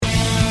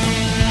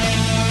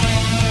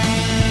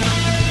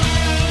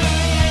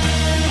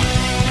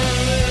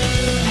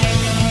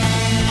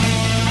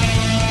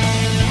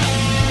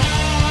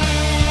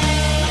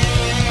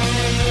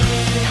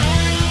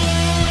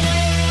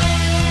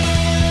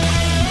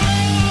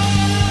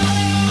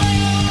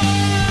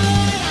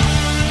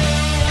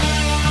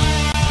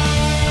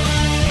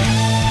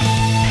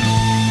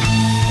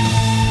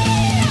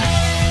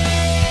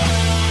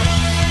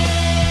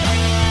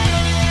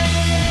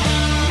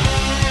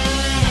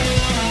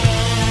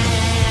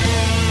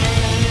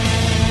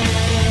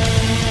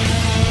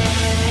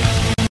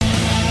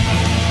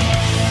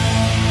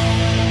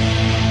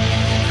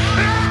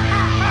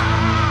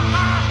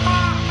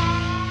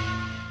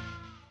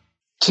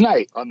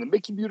Tonight on the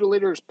Mickey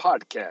Mutilators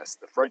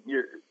podcast, the front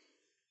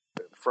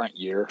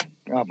year.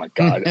 Oh my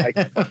God, I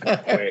fucking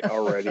quit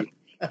already.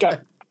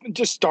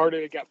 Just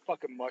started. It got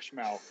fucking mush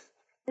mouth.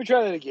 Let me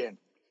try that again.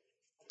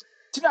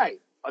 Tonight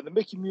on the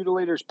Mickey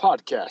Mutilators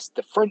podcast,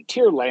 the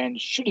Frontierland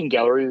Shooting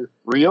Gallery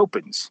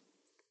reopens,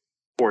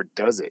 or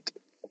does it?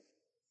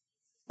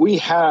 We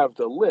have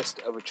the list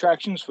of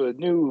attractions for the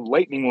new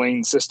Lightning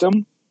Lane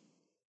system,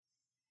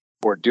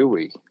 or do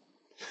we?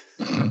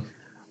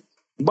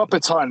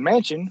 Muppets Haunted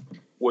Mansion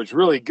was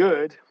really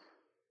good,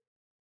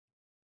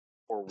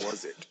 or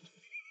was it?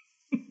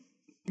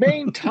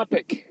 Main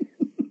topic: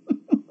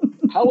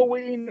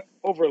 Halloween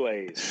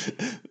overlays.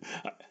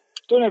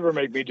 Don't ever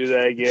make me do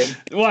that again.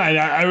 Why?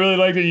 I really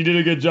like that you did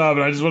a good job,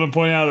 and I just want to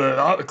point out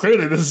that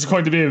clearly this is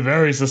going to be a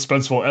very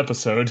suspenseful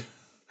episode.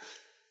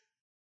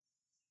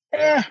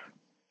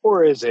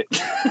 Or is it?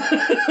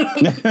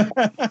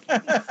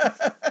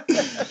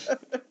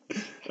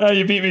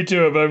 You beat me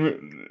to it, but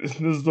this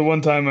is the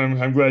one time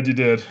I'm glad you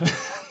did.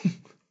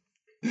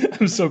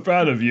 I'm so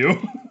proud of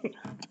you.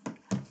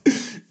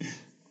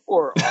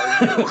 Or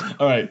are you?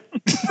 All right.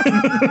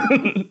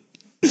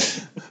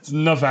 It's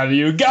enough out of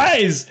you.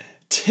 Guys,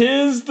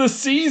 'tis the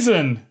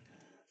season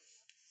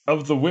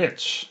of the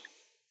witch.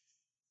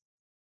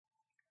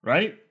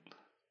 Right?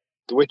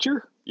 The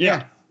Witcher?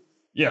 Yeah.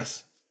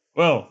 Yes.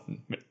 Well,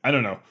 I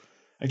don't know.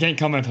 I can't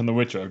comment on The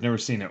Witcher. I've never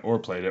seen it or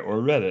played it or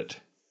read it.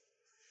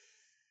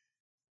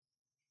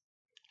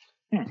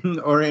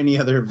 Or any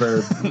other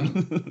verb.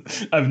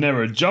 I've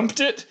never jumped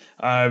it.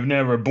 I've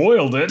never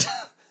boiled it.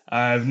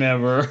 I've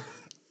never...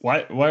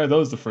 Why are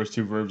those the first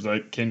two verbs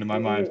that came to my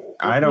mind?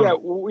 I don't know.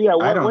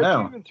 Why do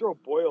you even throw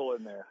boil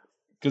in there?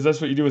 Because that's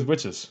what you do with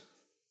witches.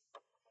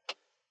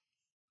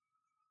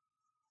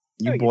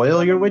 You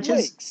boil your witches?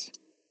 Lakes.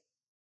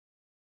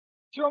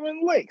 Throw them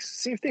in lakes.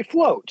 See if they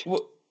float.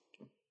 Well,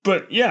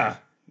 but a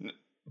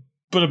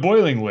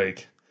boiling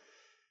lake.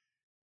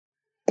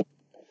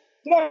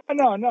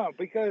 No,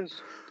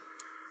 because...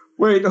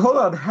 Wait, hold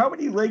on. How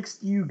many lakes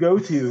do you go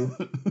to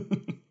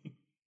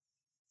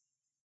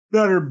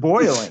that are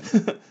boiling?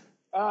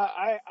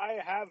 I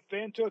have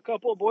been to a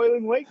couple of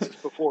boiling lakes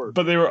before.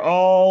 But they were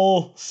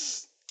all,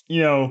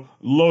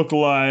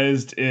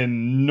 localized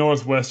in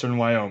northwestern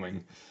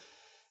Wyoming.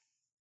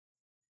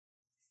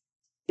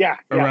 Yeah.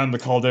 Around the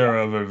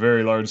caldera of a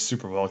very large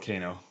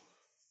supervolcano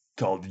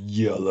called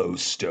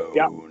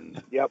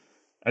Yellowstone. Yep.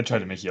 I tried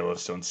to make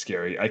Yellowstone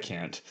scary. I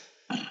can't.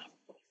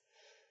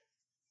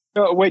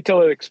 No, wait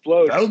till it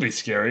explodes. That would be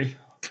scary.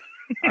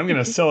 I'm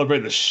going to celebrate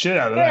the shit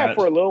out of that. Yeah,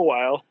 for a little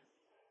while.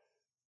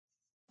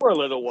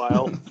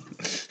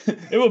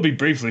 It will be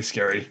briefly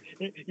scary.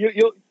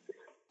 You'll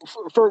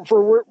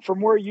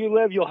from where you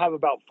live, you'll have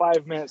about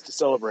 5 minutes to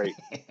celebrate.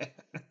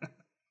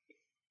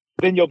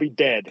 Then you'll be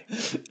dead.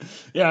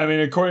 Yeah, I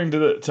mean, according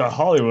to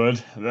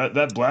Hollywood,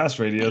 that blast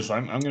radius,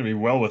 I'm going to be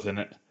well within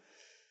it.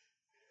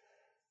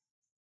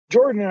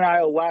 Jordan and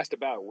I will last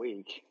about a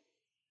week.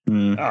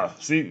 Oh,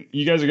 see,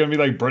 you guys are going to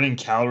be like burning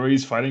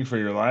calories, fighting for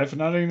your life,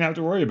 and I don't even have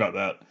to worry about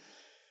that.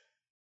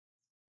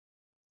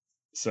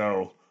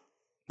 So,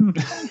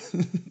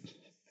 it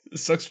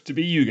sucks to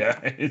be you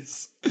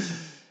guys.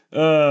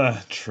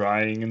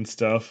 Trying and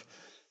stuff.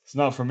 It's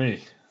not for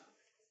me.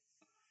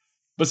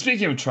 But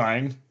speaking of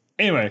trying,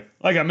 anyway,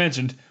 like I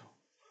mentioned,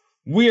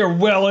 we are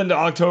well into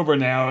October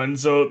now, and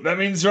so that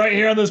means right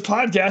here on this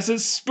podcast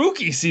it's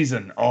spooky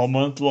season all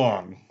month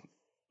long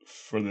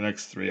for the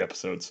next 3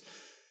 episodes.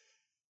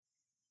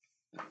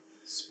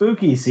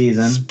 Spooky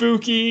season.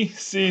 Spooky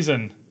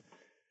season.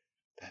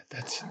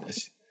 That's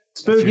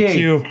spooky. That's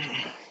your cue.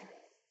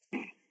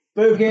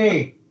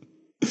 Spooky.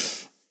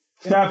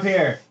 Get up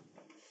here.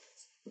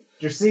 It's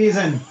your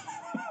season.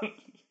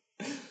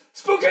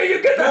 Spooky,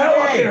 you get the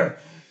hell up here.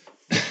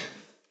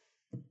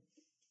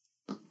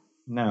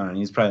 No,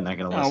 he's probably not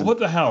going to listen. Oh, what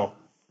the hell?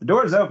 The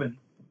door's open,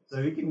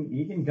 so he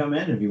can come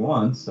in if he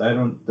wants. I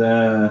don't.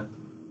 I'm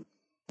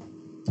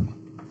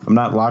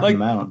not locking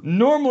him out.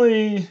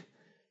 Normally,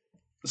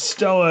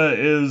 Stella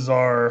is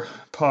our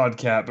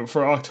podcat, but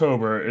for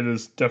October, it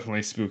is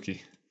definitely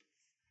spooky.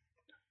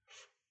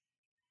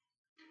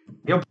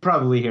 He'll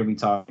probably hear me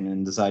talking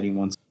and decide he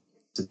wants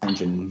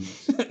attention.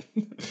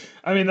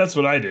 I mean, that's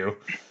what I do.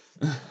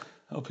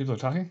 Oh, people are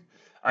talking?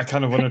 I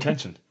kind of want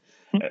attention.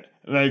 And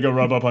then I go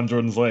rub up on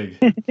Jordan's leg.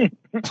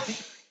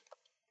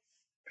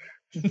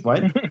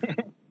 What?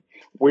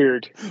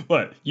 Weird.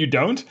 What? You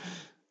don't?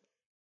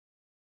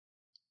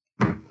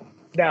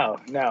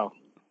 No.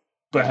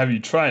 But have you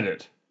tried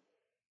it?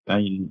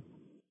 You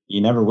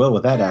never will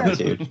with that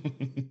attitude.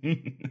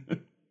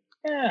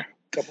 A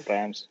couple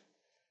times.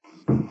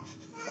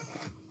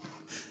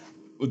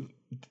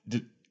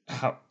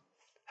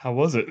 How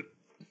was it?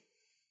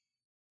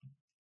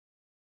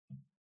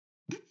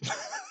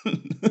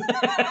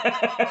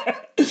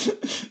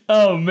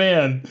 Oh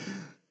man,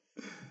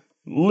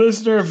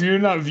 listener, if you're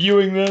not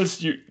viewing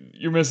this,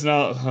 you're missing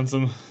out on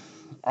some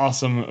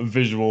awesome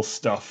visual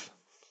stuff.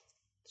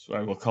 That's what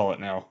I will call it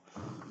now.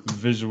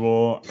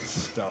 Visual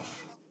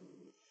stuff.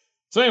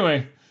 So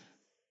anyway,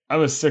 I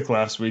was sick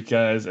last week,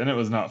 guys, and it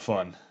was not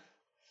fun.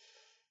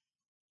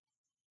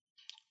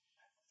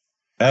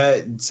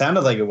 It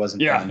sounded like it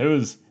wasn't Yeah, fun.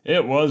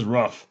 it was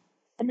rough.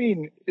 I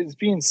mean, is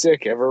being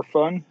sick ever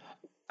fun?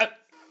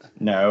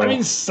 No. I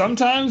mean,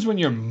 sometimes when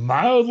you're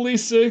mildly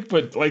sick,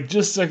 but like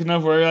just sick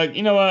enough where you're like,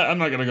 you know what, I'm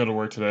not gonna go to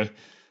work today.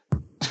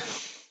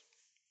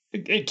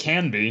 It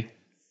can be.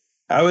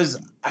 I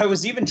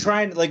was even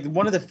trying, like,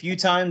 one of the few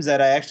times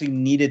that I actually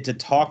needed to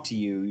talk to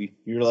you.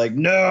 You're like,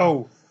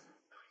 no,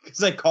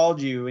 because I called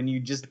you and you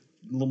just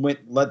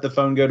let the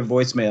phone go to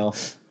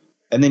voicemail,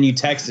 and then you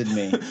texted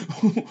me.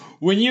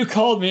 When you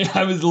called me,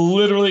 I was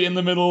literally in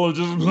the middle of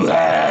just.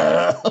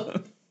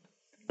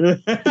 I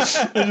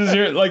just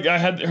hear like I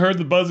had heard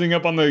the buzzing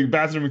up on the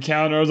bathroom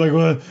counter. I was like,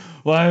 "What?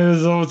 Why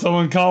is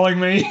someone calling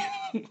me?"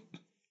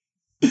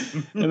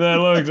 And then I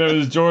looked, and it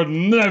was Jordan.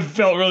 And then I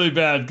felt really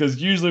bad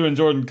because usually when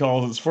Jordan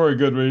calls, it's for a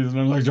good reason.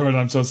 I'm like, Jordan,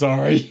 I'm so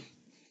sorry.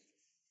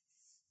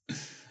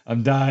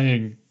 I'm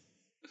dying.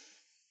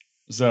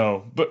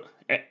 So, but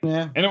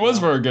Yeah, and it was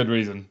for a good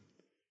reason,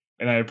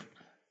 and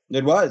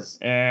it was.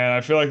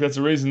 I feel like that's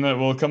a reason that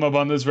will come up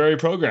on this very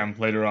program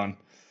later on.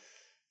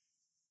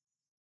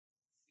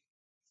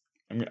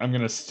 I'm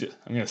gonna steal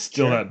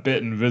Sure. that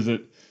bit and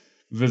visit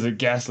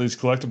Ghastly's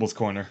Collectibles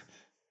Corner,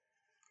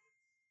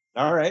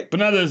 All right. but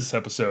not this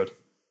episode.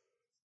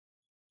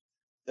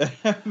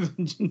 Gass's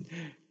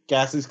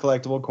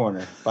Collectible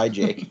Corner by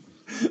Jake.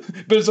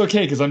 But it's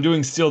okay because I'm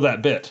doing Steal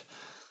That Bit.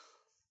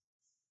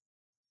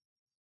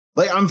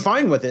 Like, I'm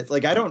fine with it.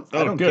 Like, I don't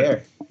good.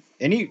 care.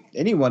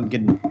 Anyone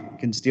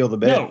can steal the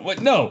bit.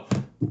 No,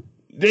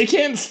 they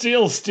can't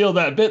steal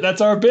that bit.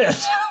 That's our bit.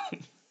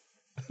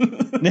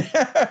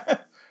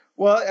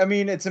 Well, I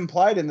mean, it's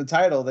implied in the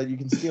title that you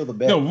can steal the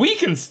bit. No, we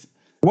can.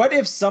 What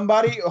if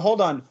somebody? Hold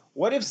on.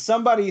 What if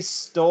somebody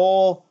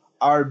stole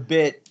our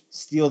bit,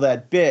 steal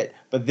that bit,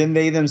 but then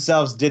they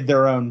themselves did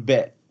their own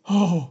bit?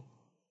 Oh.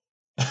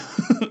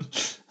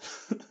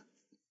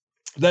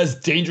 That's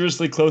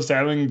dangerously close to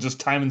having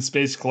just time and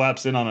space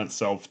collapse in on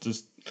itself.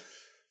 Just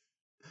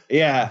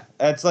Yeah,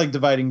 that's like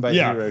dividing by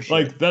zero. Shit.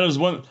 Like that is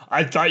one.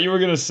 I thought you were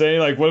gonna say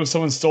like, what if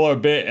someone stole our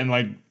bit and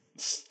like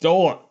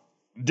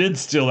did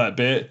steal that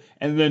bit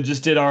and then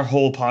just did our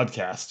whole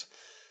podcast?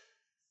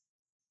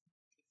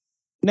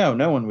 No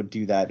one would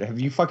do that. Have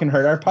you fucking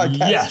heard our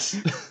podcast? Yes.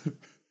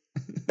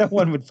 No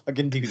one would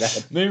fucking do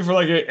that. Maybe for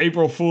like an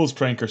April Fool's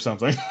prank or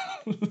something.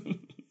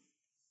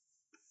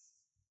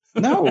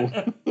 No.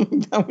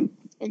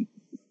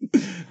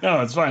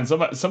 No, it's fine.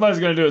 Somebody's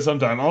gonna do it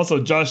sometime. Also,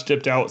 Josh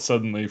dipped out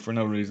suddenly for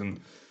no reason.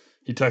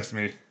 He texted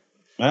me.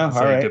 Oh, all So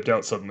right. he dipped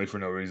out suddenly for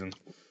no reason.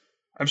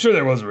 I'm sure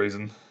there was a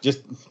reason.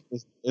 Just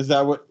is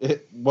that what?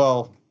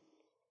 Well,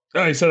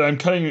 Oh, he said, I'm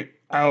cutting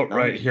out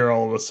right here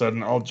all of a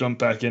sudden. I'll jump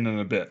back in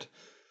a bit.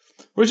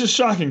 Which is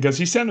shocking because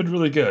he sounded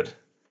really good.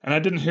 And I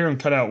didn't hear him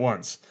cut out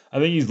once. I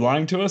think he's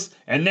lying to us.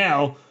 And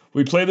now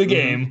we play the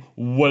game.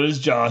 What is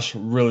Josh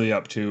really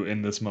up to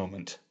in this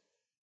moment?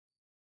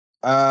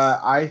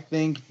 I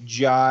think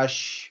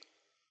Josh.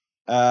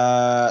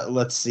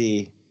 Let's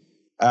see.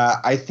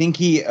 I think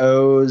he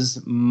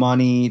owes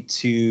money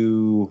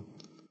to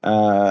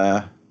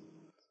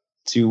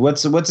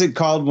what's it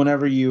called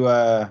whenever you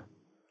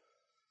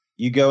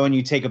go and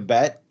you take a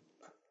bet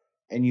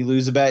and you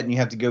lose a bet and you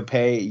have to go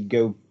pay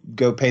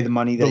pay the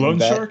money that The loan you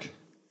bet. shark?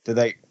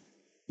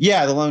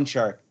 Yeah, the loan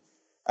shark.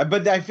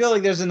 But I feel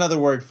like there's another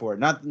word for it.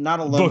 Not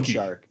a loan Bookie.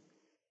 shark.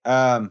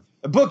 A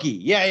bookie.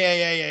 Yeah.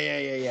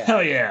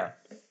 Hell yeah.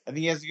 I think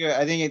he has to go.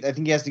 I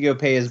think he has to go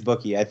pay his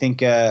bookie. I think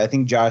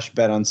Josh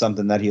bet on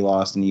something that he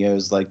lost and he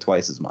owes like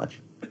twice as much.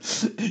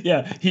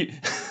 Yeah, I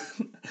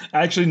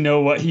actually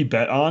know what he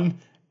bet on,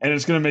 and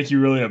it's going to make you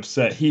really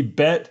upset. He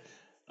bet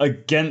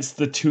against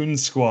the Toon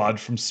Squad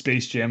from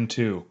Space Jam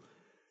 2.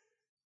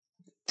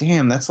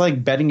 Damn, that's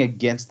like betting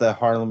against the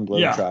Harlem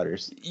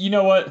Globetrotters. You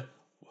know what?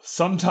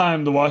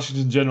 Sometime the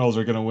Washington Generals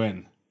are going to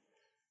win.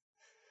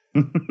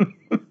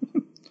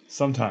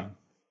 Sometime.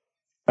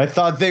 I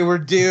thought they were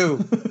due.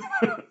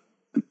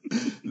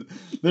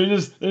 They're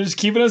just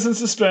keeping us in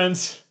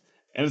suspense,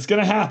 and it's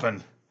going to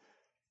happen.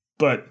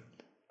 But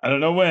I don't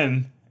know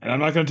when, and I'm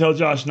not going to tell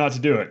Josh not to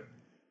do it.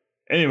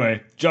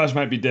 Anyway, Josh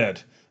might be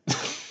dead.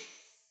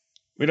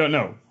 We don't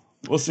know.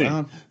 We'll see.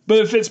 Well, But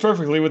it fits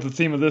perfectly with the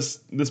theme of this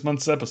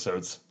month's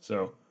episodes.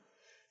 So,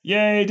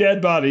 yay,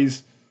 dead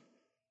bodies.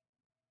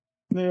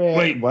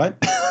 Wait.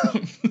 What?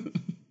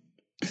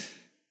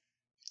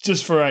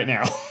 Just for right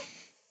now.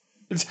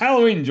 It's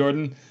Halloween,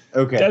 Jordan.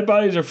 Okay. Dead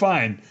bodies are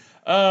fine.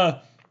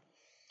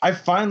 I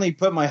finally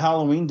put my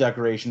Halloween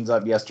decorations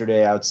up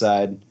yesterday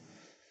outside.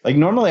 Like,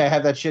 normally I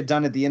have that shit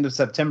done at the end of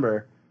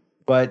September,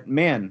 but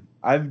man,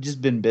 I've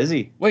just been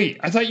busy. Wait,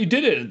 I thought you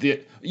did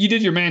it you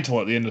did your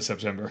mantle at the end of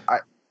September.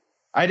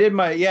 I did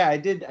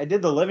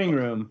the living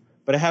room,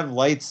 but I have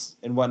lights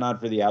and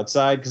whatnot for the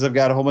outside because I've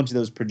got a whole bunch of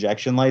those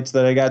projection lights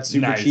that I got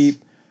super Nice.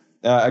 cheap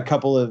a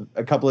couple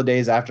of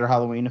days after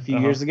Halloween a few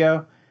years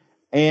ago.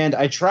 And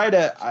I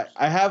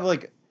have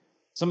like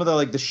some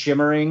of the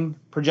shimmering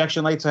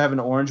projection lights. I have an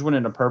orange one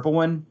and a purple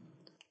one.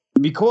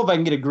 It'd be cool if I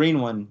can get a green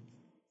one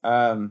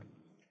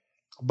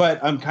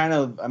But I'm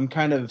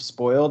kind of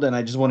spoiled, and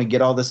I just want to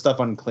get all this stuff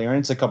on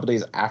clearance a couple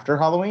days after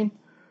Halloween.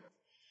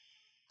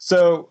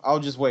 So I'll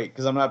just wait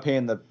because I'm not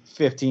paying the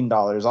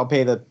 $15. I'll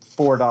pay the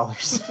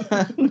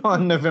 $4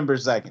 on November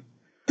 2nd.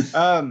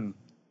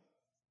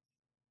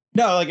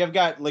 No, like I've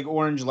got like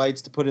orange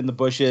lights to put in the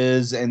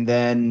bushes, and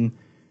then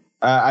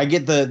I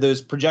get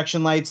those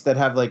projection lights that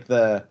have like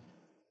the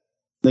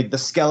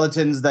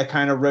skeletons that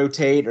kind of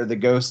rotate, or the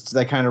ghosts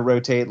that kind of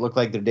rotate, look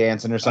like they're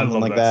dancing or something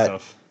like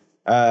that.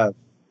 Stuff.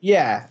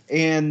 Yeah,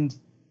 and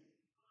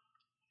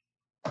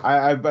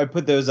I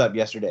put those up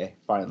yesterday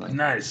finally.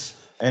 Nice.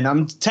 And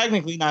I'm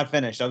technically not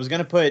finished. I was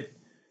gonna put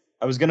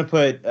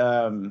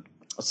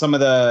some of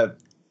the,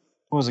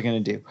 what was I gonna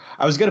do?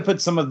 I was gonna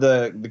put some of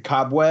the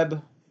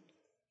cobweb,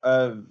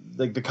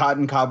 like the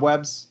cotton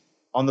cobwebs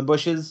on the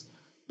bushes,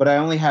 but I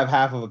only have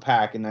half of a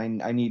pack, and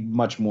I need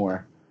much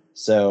more.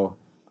 So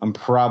I'm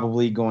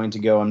probably going to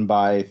go and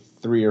buy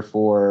three or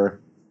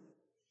four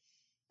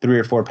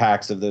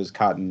packs of those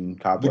cotton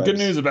cobwebs. The good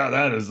news about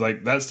that is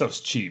like that stuff's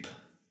cheap.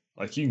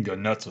 Like you can go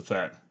nuts with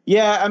that.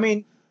 Yeah, I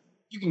mean,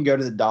 you can go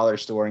to the dollar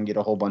store and get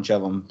a whole bunch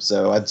of them.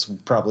 So that's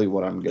probably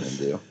what I'm gonna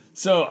do.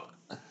 So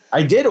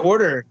I did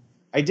order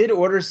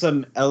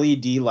some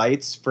LED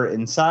lights for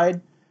inside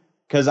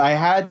because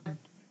I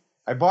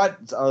bought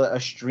a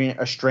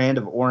strand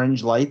of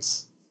orange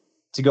lights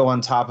to go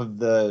on top of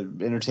the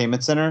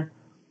entertainment center.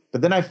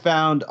 But then I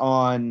found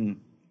on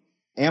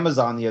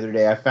Amazon the other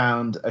day, I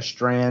found a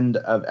strand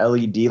of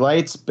LED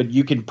lights, but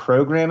you can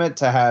program it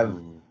to have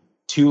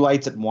two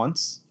lights at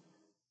once.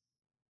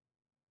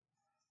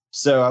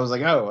 So I was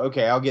like, oh,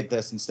 okay, I'll get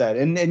this instead.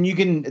 And you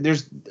can,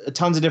 there's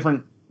tons of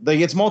different, like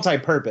it's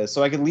multi-purpose.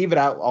 So I could leave it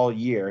out all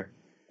year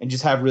and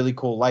just have really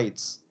cool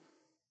lights.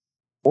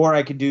 Or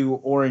I could do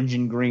orange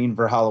and green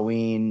for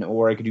Halloween,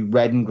 or I could do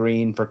red and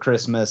green for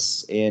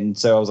Christmas. And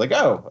so I was like,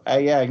 oh,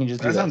 yeah, I can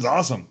just do that. That sounds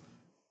awesome.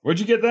 Where'd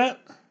you get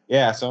that?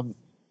 Yeah, so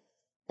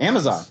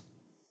Amazon.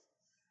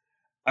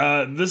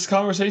 This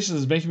conversation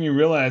is making me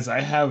realize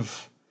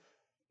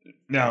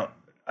now,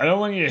 I don't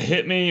want you to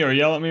hit me or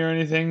yell at me or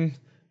anything,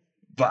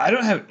 but I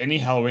don't have any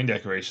Halloween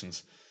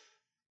decorations.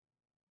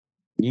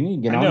 You need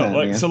to get on that,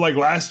 man. So like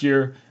last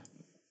year,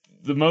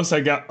 the most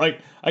I got, like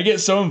I get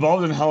so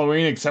involved in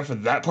Halloween except for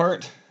that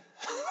part,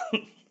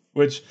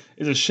 which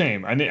is a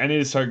shame. I need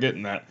to start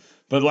getting that.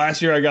 But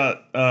last year I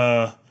got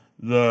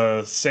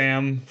the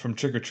Sam from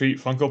Trick or Treat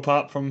Funko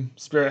Pop from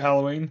Spirit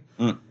Halloween.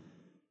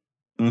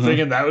 Mm-hmm.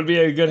 Thinking that would be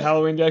a good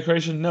Halloween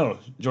decoration. No,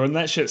 Jordan,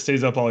 that shit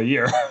stays up all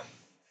year.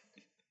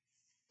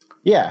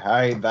 Yeah,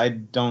 I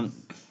don't.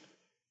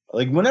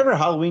 Like whenever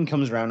Halloween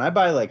comes around, I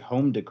buy like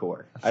home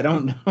decor. I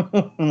don't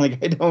know,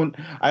 like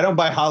I don't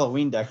buy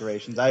Halloween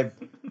decorations.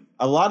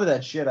 A lot of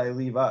that shit I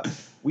leave up.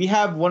 We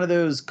have one of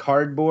those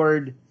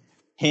cardboard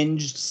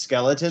hinged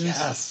skeletons.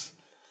 Yes.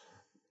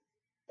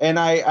 And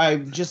I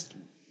just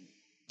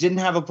didn't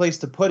have a place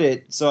to put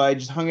it, so I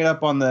just hung it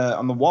up on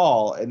the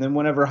wall. And then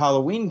whenever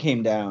Halloween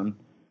came down,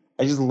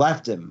 I just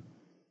left him.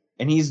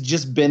 And he's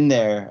just been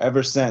there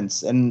ever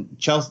since. And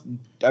Chelsea,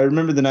 I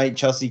remember the night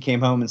Chelsea came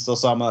home and still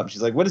saw him up.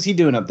 She's like, "What is he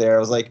doing up there?" I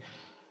was like,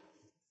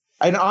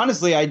 and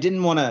honestly, I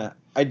didn't want to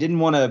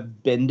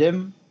bend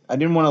him. I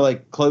didn't want to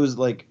like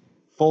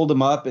fold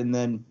him up and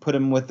then put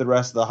him with the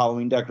rest of the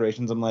Halloween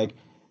decorations. I'm like,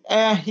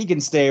 he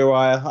can stay a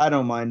while. I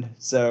don't mind.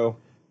 So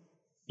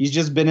he's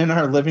just been in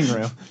our living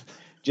room,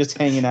 just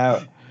hanging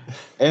out.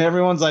 And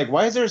everyone's like,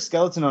 "Why is there a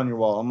skeleton on your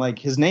wall?" I'm like,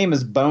 "His name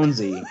is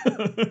Bonesy."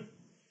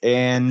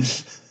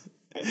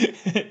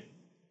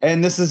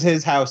 And this is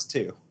his house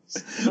too.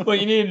 What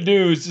you need to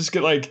do is just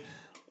get like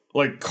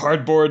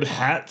cardboard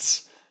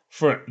hats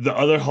for the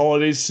other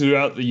holidays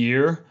throughout the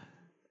year.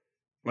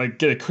 Like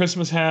get a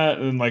Christmas hat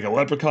and like a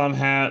leprechaun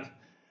hat,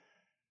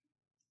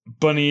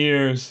 bunny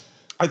ears.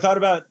 I thought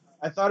about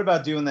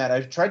doing that.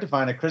 I tried to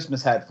find a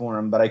Christmas hat for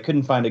him, but I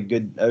couldn't find a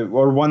good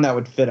or one that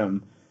would fit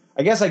him.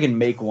 I guess I can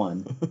make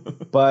one,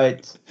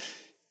 but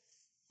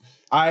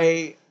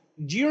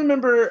do you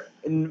remember,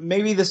 and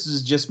maybe this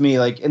is just me,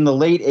 like in the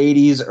late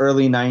 80s,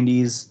 early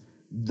 90s,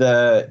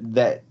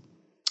 that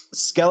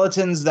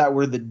skeletons that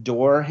were the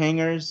door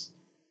hangers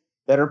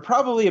that are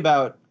probably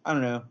about, I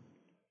don't know,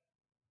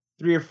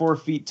 3 or 4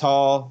 feet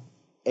tall,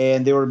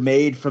 and they were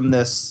made from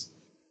this,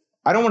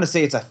 I don't want to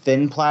say it's a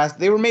thin plastic.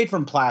 They were made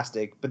from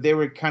plastic, but they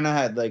were kind of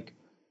had like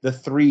the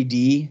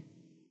 3D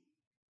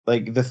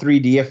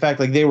effect.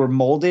 Like they were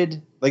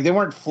molded, like they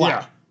weren't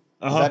flat.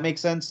 Yeah. Does that make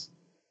sense?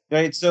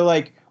 Right. So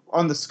like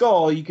on the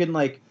skull, you can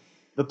like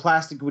the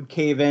plastic would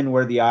cave in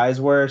where the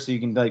eyes were, so you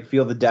can like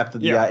feel the depth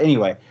of the eye.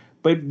 Anyway,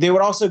 but they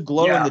would also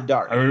glow in the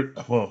dark.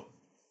 Whoa.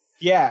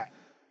 Yeah.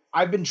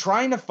 I've been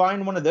trying to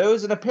find one of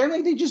those, and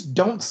apparently they just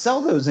don't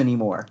sell those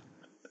anymore.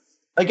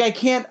 Like I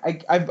can't.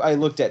 I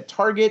looked at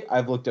Target.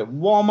 I've looked at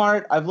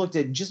Walmart. I've looked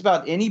at just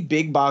about any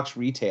big box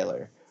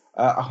retailer,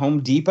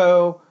 Home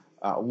Depot,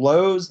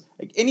 Lowe's,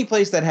 like any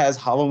place that has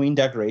Halloween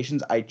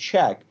decorations. I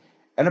check,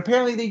 and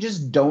apparently they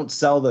just don't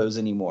sell those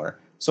anymore.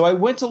 So I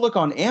went to look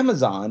on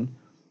Amazon,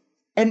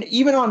 And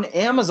even on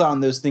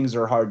Amazon, those things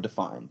are hard to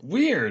find.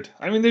 Weird.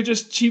 I mean, they're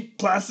just cheap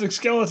plastic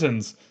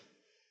skeletons.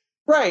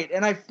 Right.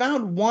 And I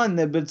found one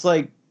it's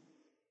like,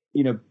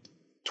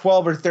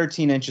 12 or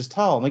 13 inches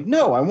tall. I'm like,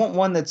 no, I want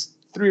one that's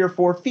 3 or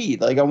 4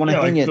 feet. Like, I want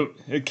to hang it.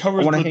 It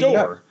covers the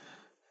door.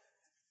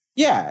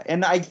 Yeah.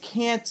 And I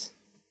can't,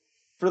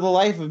 for the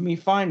life of me,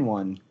 find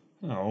one.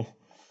 Oh.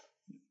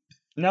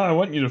 Now I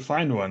want you to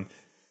find one.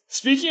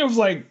 Speaking of,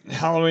 like,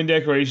 Halloween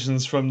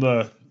decorations from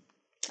the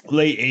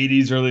late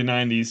 80s, early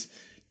 90s,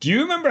 do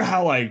you remember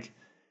how, like,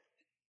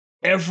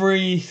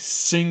 every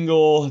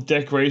single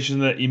decoration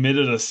that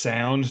emitted a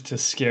sound to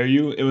scare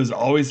you, it was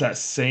always that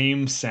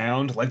same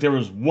sound? Like, there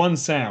was one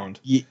sound.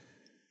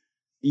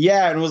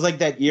 Yeah, and it was like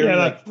that eerie,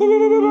 like...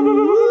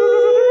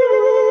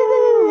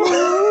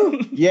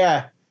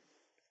 Yeah.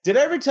 Did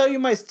I ever tell you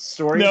my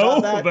story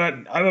about that? But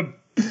I'm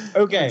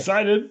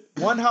excited.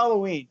 One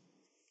Halloween.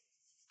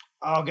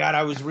 Oh, God,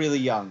 I was really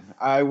young.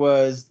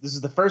 This is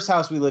the first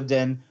house we lived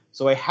in,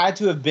 so I had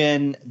to have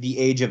been the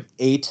age of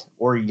 8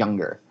 or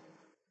younger.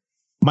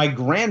 My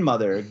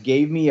grandmother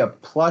gave me a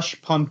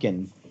plush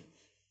pumpkin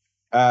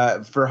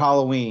for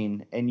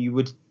Halloween, and you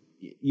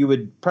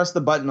would press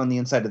the button on the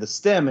inside of the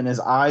stem, and his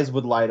eyes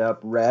would light up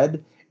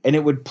red, and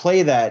it would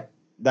play that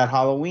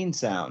Halloween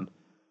sound.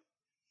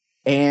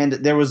 And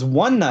there was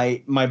one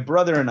night, my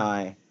brother and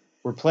I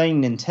were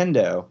playing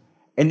Nintendo,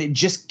 and it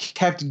just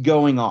kept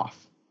going off.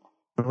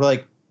 We're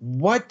like,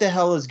 what the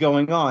hell is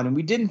going on? And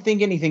we didn't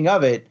think anything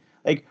of it.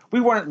 Like,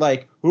 we weren't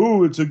like,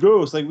 oh, it's a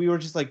ghost. Like, we were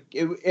just like,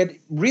 it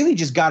really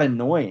just got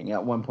annoying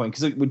at one point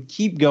because it would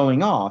keep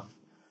going off.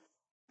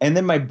 And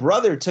then my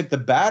brother took the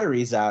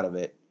batteries out of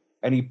it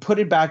and he put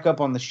it back up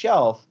on the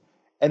shelf.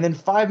 And then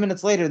 5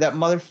 minutes later, that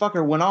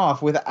motherfucker went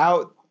off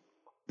without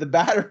the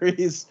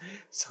batteries.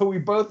 So we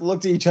both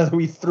looked at each other.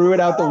 We threw it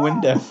out the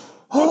window.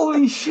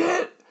 Holy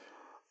shit.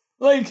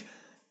 Like,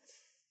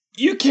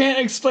 you can't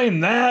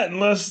explain that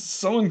unless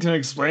someone can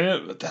explain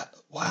it. But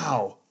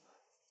wow.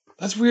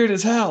 That's weird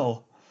as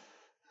hell.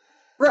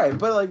 Right,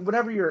 but like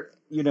whenever you're,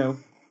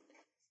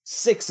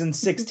 6 and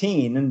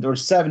 16 or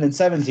 7 and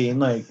 17,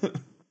 like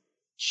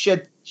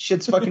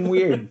shit's fucking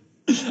weird.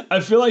 I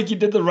feel like you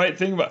did the right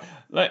thing, but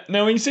like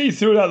now when you say you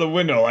threw it out the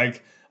window,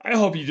 like I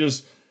hope you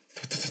just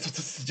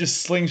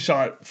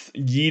slingshot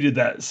yeeted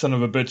that son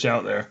of a bitch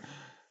out there.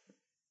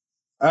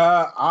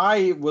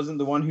 I wasn't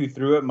the one who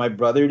threw it. My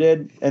brother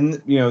did. And,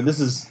 this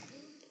is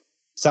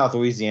South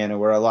Louisiana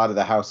where a lot of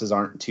the houses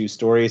aren't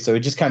 2-story. So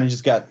it just kind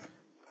of got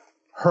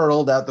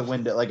hurled out the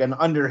window, like an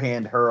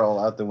underhand hurl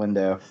out the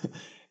window.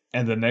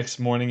 And the next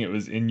morning it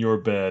was in your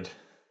bed.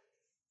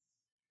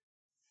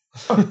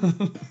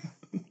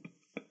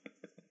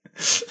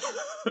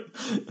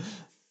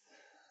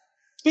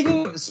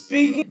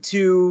 Speaking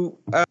to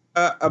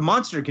a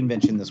monster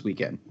convention this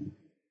weekend.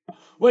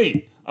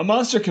 Wait, a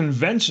monster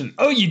convention?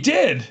 Oh, you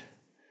did?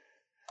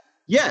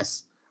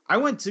 Yes, I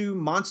went to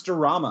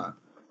Monsterama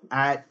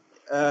at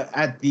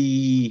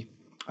the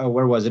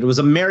where was it? It was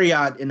a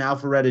Marriott in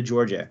Alpharetta,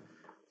 Georgia.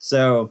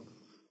 So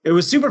it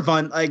was super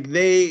fun. Like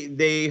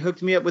they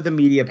hooked me up with a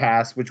media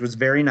pass, which was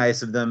very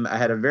nice of them. I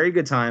had a very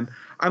good time.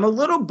 I'm a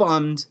little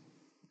bummed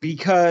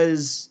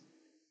because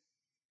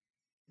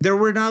there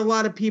were not a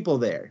lot of people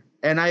there,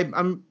 and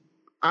I'm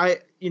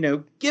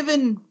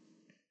given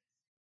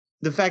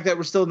the fact that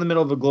we're still in the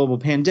middle of a global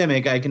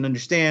pandemic, I can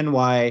understand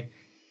why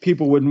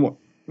people wouldn't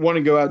want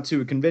to go out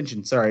to a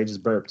convention. Sorry, I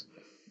just burped.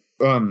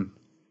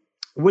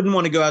 Wouldn't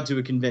want to go out to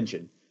a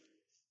convention.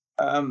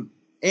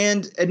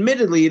 And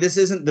admittedly, this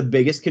isn't the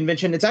biggest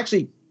convention. It's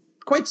actually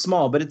quite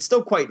small, but it's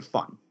still quite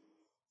fun.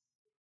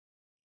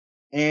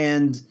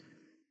 And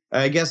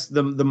I guess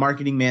the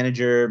marketing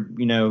manager,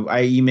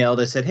 I emailed,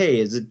 I said,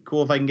 hey, is it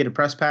cool if I can get a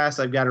press pass?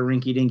 I've got a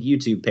Rinky Dink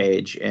YouTube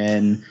page.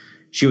 And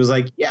she was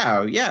like,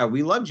 yeah,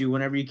 we loved you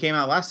whenever you came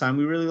out last time.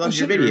 We really loved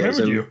your video.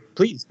 So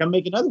please come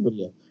make another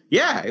video.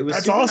 Yeah, it was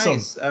That's super awesome.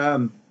 Nice.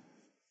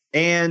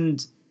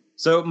 And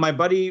so my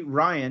buddy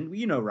Ryan,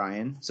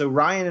 Ryan. So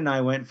Ryan and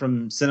I went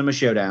from Cinema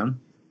Showdown.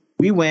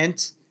 We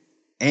went,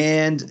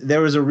 and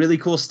there was a really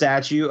cool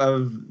statue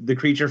of the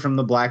creature from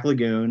the Black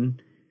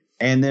Lagoon.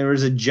 And there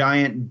was a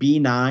giant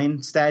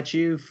B9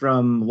 statue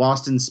from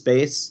Lost in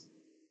Space.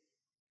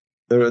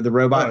 The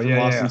robot from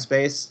Lost in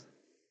Space.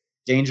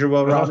 Danger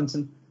Will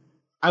Robinson.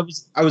 I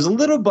was a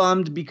little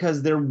bummed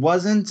because there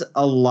weren't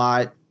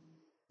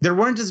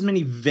as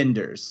many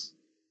vendors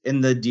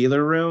in the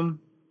dealer room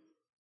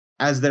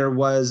as there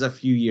was a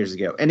few years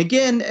ago. And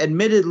again,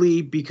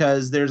 admittedly,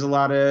 because there's a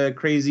lot of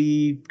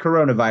crazy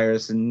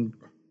coronavirus and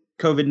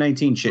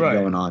COVID-19 shit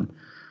going on.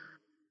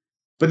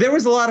 But there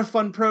was a lot of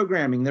fun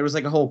programming. There was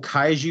like a whole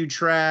kaiju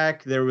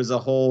track. There was a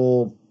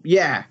kaiju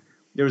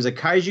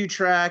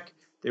track.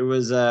 There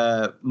was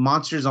a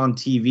Monsters on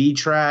TV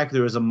track.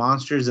 There was a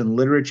Monsters in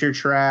Literature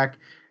track.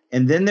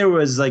 And then there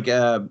was like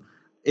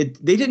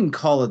they didn't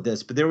call it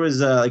this, but there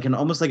was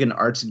almost like an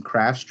arts and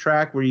crafts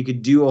track where you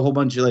could do a whole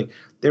bunch of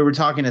they were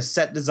talking to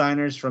set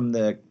designers from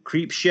the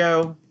Creep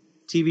Show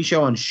TV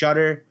show on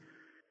Shudder.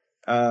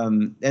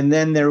 And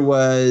then there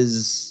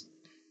was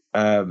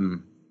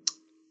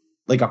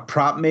like a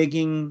prop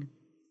making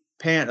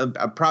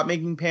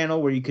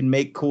panel where you can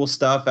make cool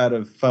stuff out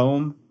of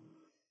foam,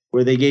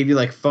 where they gave you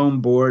like foam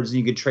boards and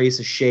you could trace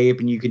a shape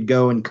and you could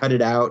go and cut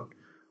it out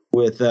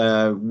with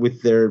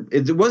their,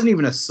 it wasn't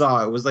even a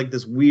saw. It was like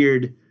this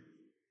weird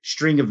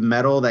string of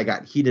metal that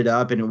got heated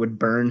up and it would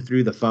burn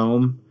through the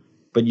foam,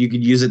 but you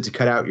could use it to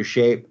cut out your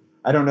shape.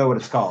 I don't know what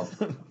it's called.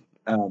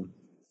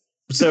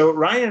 So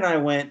Ryan and I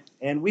went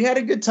and we had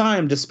a good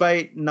time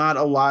despite not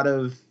a lot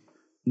of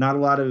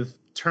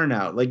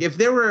turnout. Like if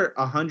there were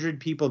 100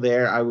 people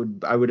there, I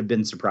would have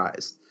been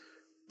surprised.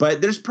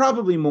 But there's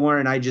probably more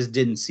and I just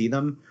didn't see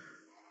them.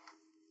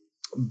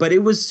 But it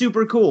was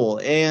super cool,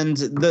 and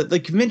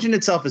the convention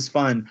itself is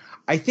fun.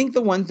 I think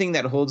the one thing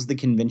that holds the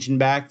convention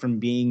back from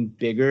being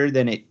bigger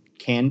than it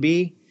can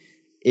be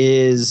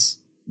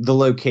is the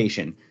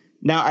location.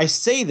 Now, I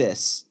say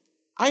this,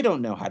 I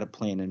don't know how to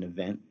plan an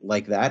event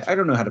like that. I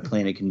don't know how to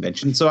plan a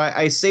convention. So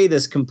I say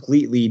this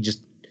completely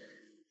just,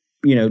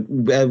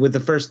 with the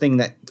first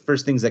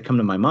things that come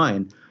to my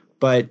mind.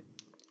 But,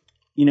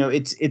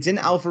 it's in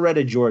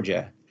Alpharetta,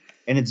 Georgia.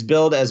 And it's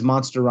billed as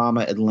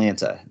Monsterama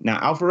Atlanta. Now,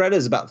 Alpharetta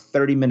is about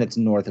 30 minutes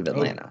north of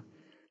Atlanta. Oh.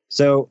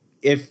 So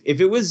if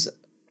it was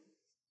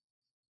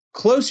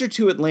closer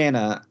to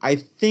Atlanta, I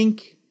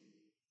think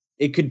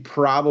it could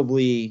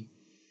probably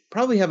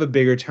have a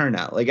bigger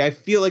turnout. Like, I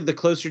feel like the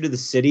closer to the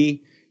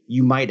city,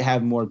 you might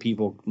have more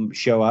people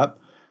show up.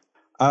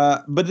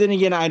 But then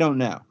again, I don't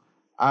know.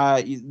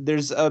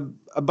 There's a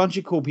bunch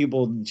of cool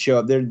people show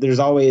up. There's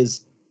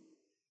always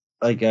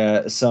like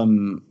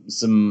some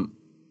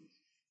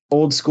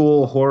old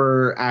school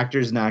horror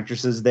actors and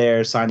actresses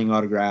there signing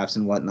autographs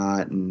and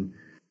whatnot. And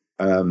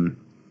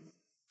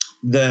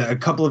a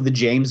couple of the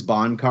James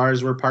Bond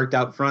cars were parked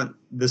out front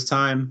this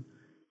time,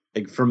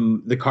 like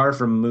from the car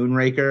from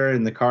Moonraker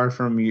and the car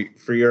from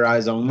For Your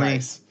Eyes Only.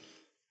 Nice.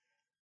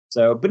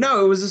 So, but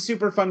no, it was a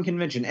super fun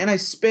convention. And I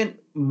spent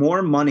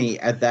more money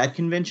at that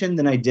convention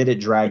than I did at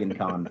Dragon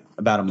Con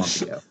about a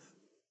month ago,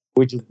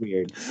 which is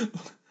weird.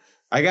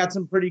 I got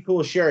some pretty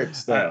cool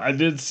shirts though. I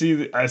did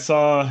see. I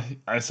saw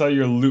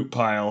your loot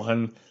pile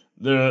and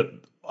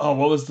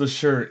what was the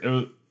shirt?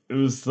 It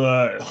was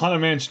the Haunted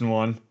Mansion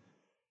one.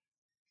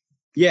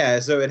 Yeah,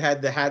 so it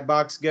had the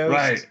Hatbox Ghost.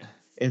 Right.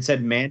 It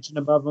said Mansion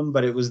above him,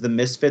 but it was the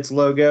Misfits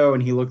logo,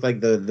 and he looked like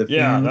the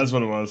yeah, Fiend. that's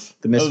what it was.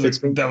 The Misfits.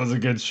 That was a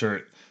good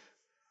shirt.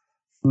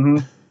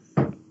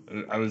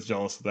 Mm-hmm. I was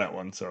jealous of that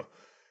one, so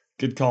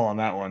good call on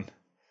that one.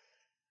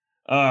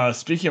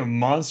 Speaking of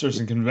monsters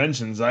and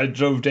conventions, I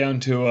drove down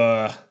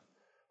to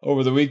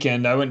over the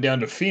weekend. I went down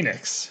to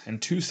Phoenix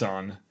and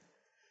Tucson,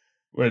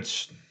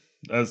 which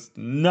has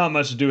not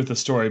much to do with the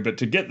story, but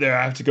to get there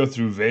I have to go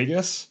through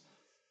Vegas.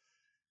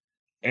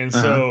 And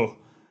so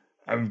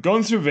I'm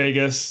going through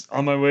Vegas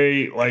on my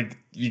way, like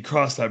you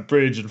cross that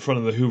bridge in front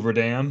of the Hoover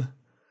Dam.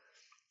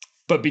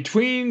 But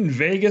between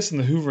Vegas and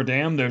the Hoover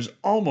Dam, there's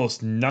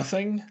almost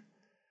nothing.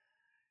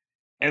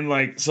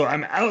 And so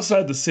I'm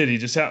outside the city,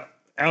 just out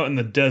in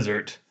the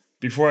desert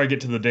before I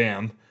get to the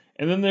dam.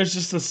 And then there's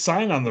just a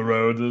sign on the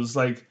road that's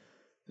like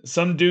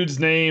some dude's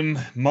name,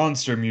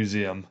 Monster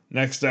Museum,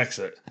 next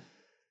exit.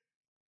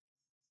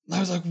 And I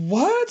was like,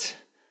 what?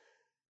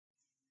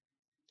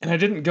 And I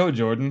didn't go,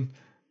 Jordan.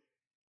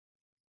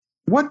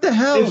 What the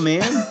hell,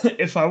 man?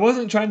 If I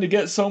wasn't trying to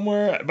get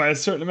somewhere by a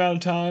certain amount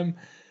of time,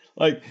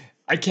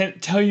 I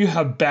can't tell you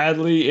how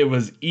badly it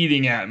was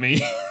eating at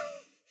me.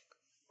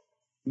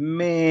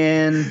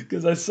 Man.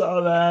 Because I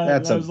saw that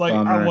That's and I was like,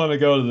 bummer. I want to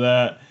go to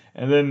that.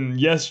 And then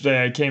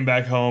yesterday I came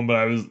back home, but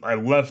I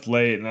left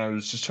late and I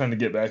was just trying to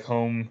get back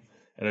home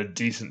at a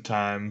decent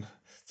time.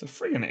 It's a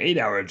friggin'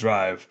 8-hour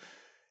drive.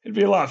 It'd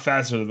be a lot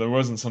faster if there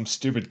wasn't some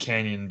stupid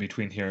canyon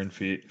between here and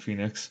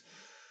Phoenix.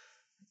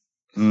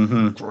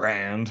 Mm-hmm.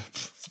 Grand.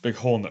 It's a big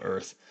hole in the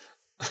earth.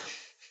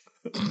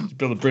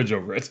 Build a bridge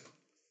over it.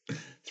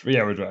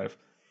 3-hour drive.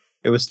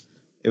 It was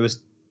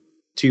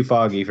too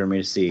foggy for me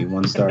to see.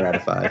 1 star out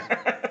of 5.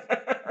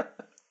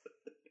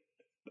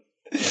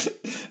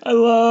 I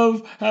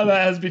love how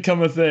that has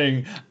become a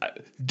thing.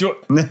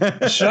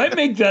 Should I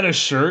make that a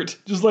shirt?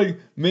 Just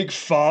make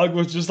fog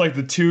with just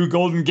the 2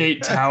 Golden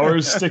Gate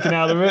towers sticking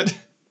out of it?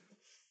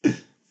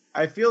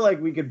 I feel like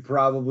we could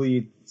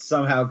probably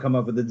somehow come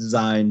up with a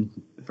design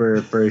for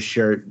a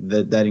shirt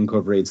that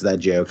incorporates that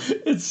joke.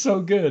 It's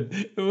so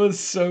good. It was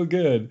so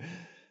good.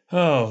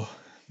 Oh,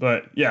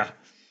 but yeah.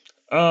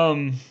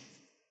 Jordan,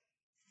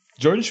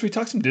 should we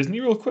talk some Disney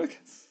real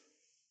quick?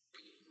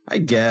 I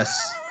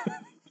guess.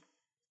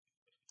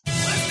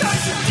 Let's talk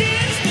some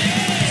Disney!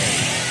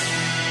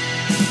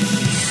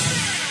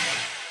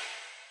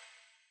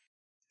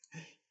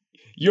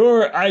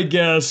 Your, I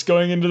guess,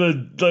 going into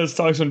the Let's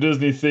Talk Some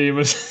Disney theme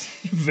is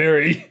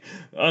very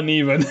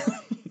uneven.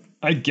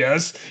 I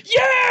guess.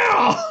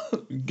 Yeah!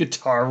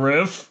 Guitar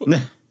riff.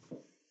 Meow!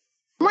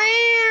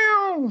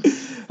 All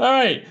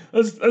right,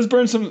 let's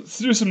burn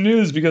through some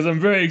news because I'm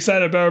very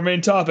excited about our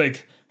main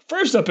topic.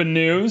 First up in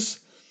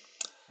news,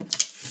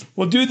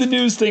 we'll do the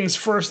news things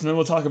first, and then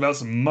we'll talk about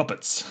some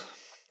Muppets.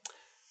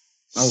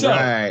 All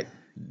right.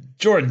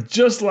 Jordan,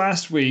 just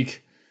last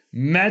week,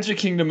 Magic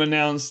Kingdom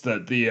announced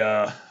that the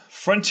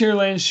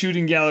Frontierland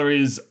Shooting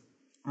Gallery is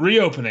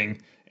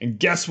reopening, and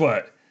guess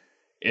what?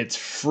 It's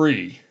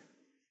free.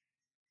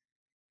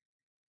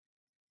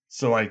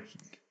 So, like,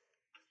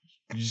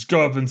 you just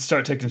go up and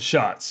start taking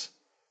shots.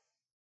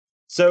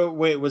 So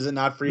wait, was it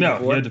not free No,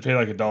 before? you had to pay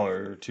like $1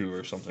 or $2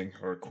 or something,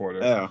 or a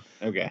quarter. Oh,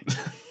 okay.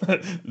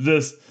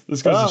 this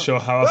goes to show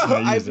how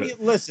often I use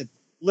it.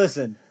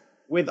 Listen.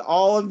 With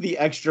all of the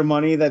extra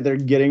money that they're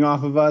getting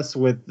off of us,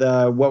 with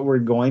what we're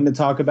going to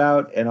talk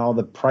about, and all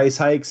the price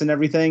hikes and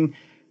everything,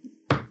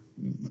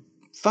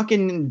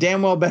 fucking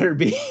damn well better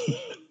be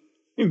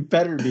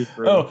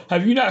free. Oh,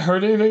 have you not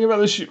heard anything about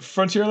the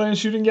Frontierland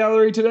Shooting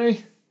Gallery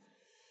today?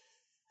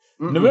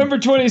 November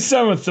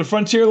 27th, the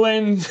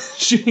Frontierland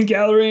Shooting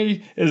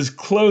Gallery is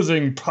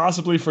closing,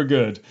 possibly for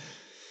good.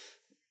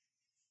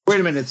 Wait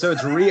a minute, so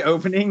it's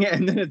reopening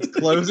and then it's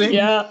closing?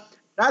 Yeah.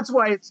 That's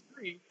why it's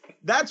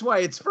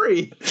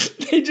free.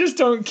 They just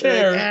don't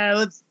care.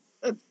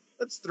 Like,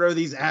 let's throw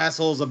these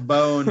assholes a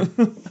bone.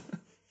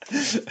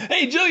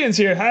 Hey, Jillian's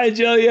here. Hi,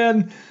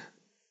 Jillian.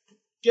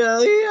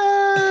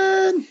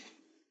 Jillian!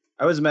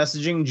 I was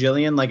messaging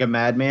Jillian like a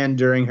madman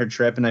during her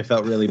trip, and I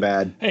felt really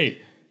bad.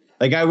 Hey.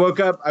 Like, I woke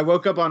up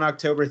on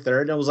October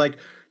 3rd, and I was like,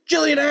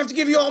 Jillian, I have to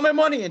give you all my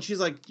money. And she's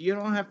like, you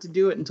don't have to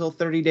do it until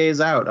 30 days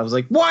out. I was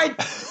like,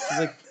 what? She's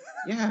like,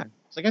 yeah.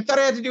 It's like, I thought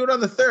I had to do it on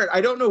the 3rd. I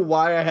don't know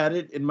why I had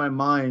it in my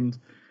mind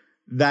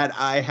that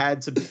I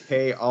had to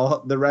pay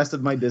all the rest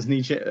of my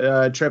Disney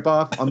trip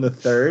off on the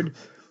 3rd.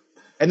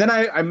 And then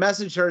I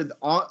messaged her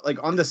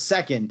on the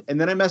 2nd,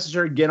 and then I messaged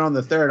her again on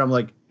the 3rd. I'm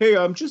like, hey,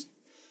 I'm just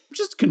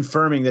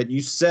confirming that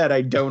you said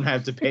I don't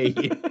have to pay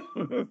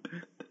you.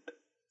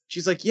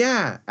 She's like,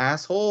 yeah,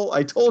 asshole.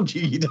 I told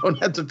you don't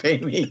have to pay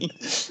me.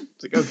 It's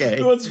like,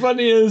 okay. What's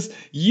funny is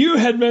you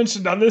had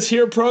mentioned on this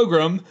here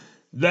program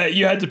that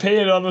you had to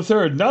pay it on the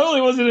 3rd. Not only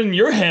was it in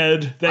your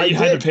head that you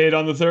had to pay it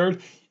on the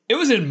 3rd, it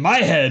was in my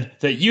head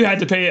that you had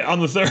to pay it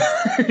on the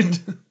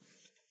 3rd.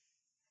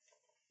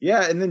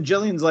 Yeah, and then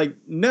Jillian's like,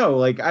 no,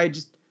 like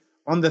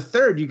on the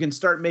 3rd you can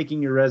start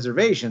making your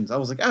reservations. I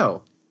was like,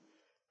 oh,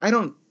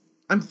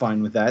 I'm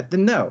fine with that.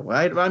 Then no,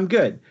 I'm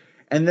good.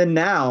 And then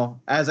now,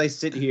 as I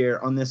sit here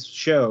on this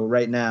show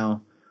right now,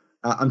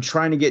 I'm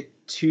trying to get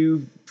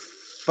 2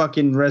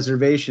 fucking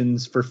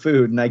reservations for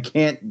food, and I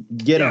can't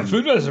get them.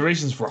 Food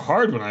reservations were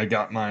hard when I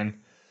got mine.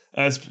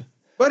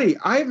 Buddy,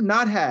 I have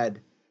not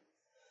had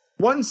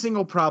one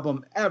single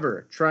problem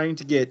ever trying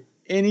to get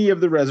any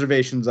of the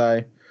reservations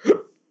I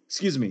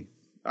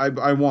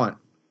want.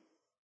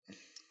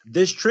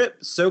 This trip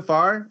so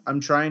far,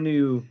 I'm trying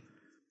to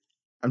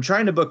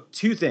book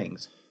 2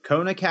 things: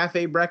 Kona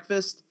Cafe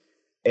breakfast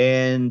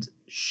and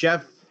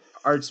Chef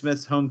Art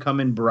Smith's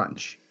homecoming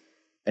brunch.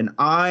 And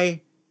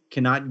I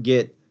cannot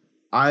get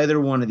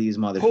either one of these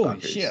motherfuckers.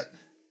 Holy shit.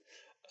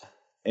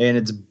 And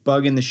it's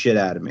bugging the shit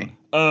out of me.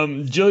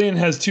 Jillian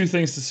has 2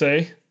 things to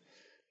say.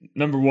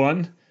 Number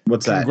 1.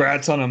 What's that?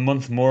 Congrats on a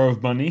month more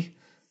of money.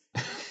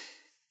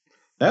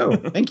 Oh,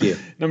 thank you.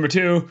 Number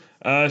 2,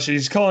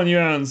 she's calling you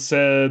out and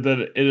said that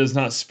it is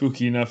not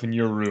spooky enough in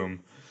your room.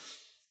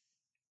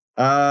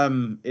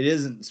 It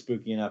isn't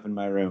spooky enough in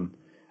my room.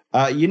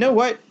 You know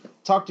what?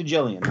 Talk to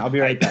Jillian. I'll be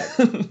right back.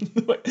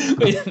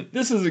 Wait,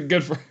 this isn't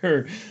good for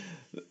her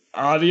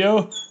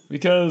audio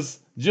because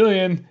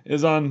Jillian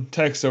is on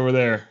text over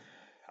there.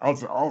 I'll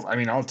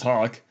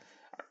talk.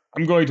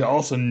 I'm going to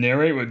also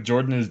narrate what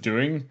Jordan is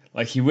doing.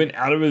 Like, he went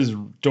out of his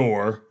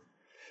door.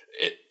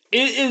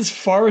 It is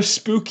far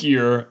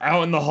spookier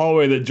out in the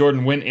hallway that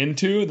Jordan went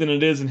into than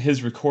it is in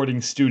his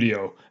recording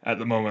studio at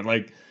the moment.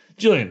 Like,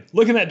 Jillian,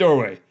 look in that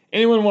doorway.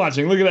 Anyone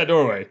watching, look at that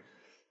doorway.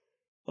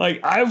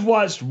 Like, I've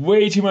watched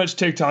way too much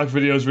TikTok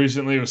videos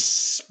recently with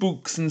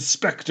spooks and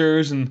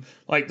specters, and,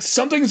 like,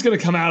 something's gonna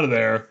come out of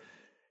there.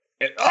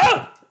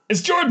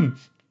 It's Jordan!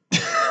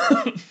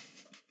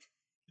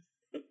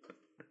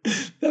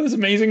 That was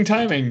amazing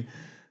timing.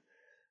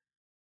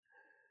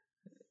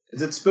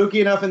 Is it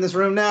spooky enough in this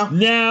room now?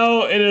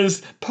 Now it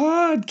is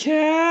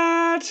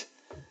Podcat!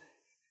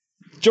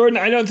 Jordan,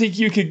 I don't think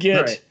you could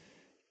get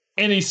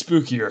any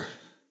spookier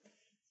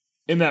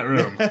in that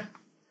room.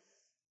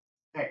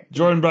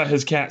 Jordan brought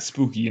his cat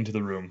Spooky into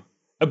the room.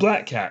 A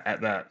black cat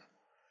at that.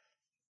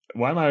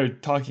 Why am I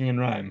talking in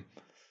rhyme?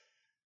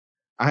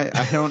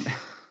 I don't...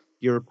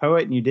 You're a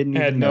poet and you didn't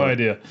even know. I had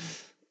no idea.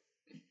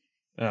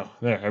 Oh,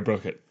 there, I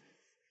broke it.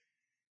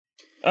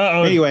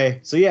 Uh-oh. Anyway,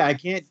 so yeah, I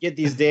can't get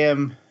these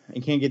damn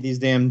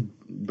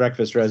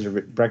breakfast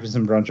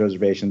and brunch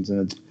reservations,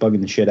 and it's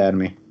bugging the shit out of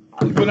me.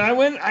 When I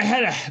went, I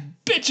had a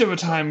bitch of a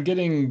time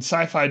getting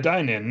Sci-Fi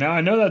Dine-In. Now,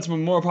 I know that's a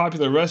more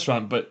popular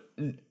restaurant, but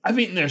I've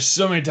eaten there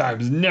so many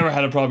times, never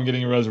had a problem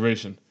getting a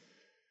reservation.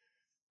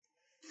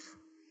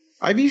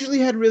 I've usually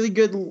had really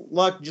good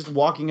luck just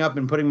walking up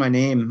and putting my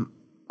name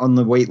on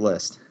the wait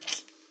list.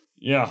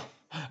 Yeah.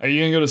 Are you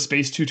going to go to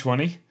Space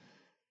 220?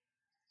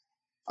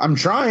 I'm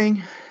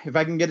trying. If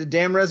I can get a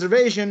damn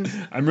reservation.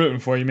 I'm rooting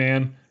for you,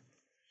 man.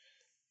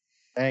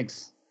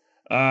 Thanks.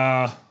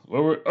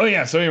 Oh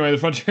yeah. So anyway, the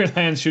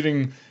Frontierland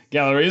Shooting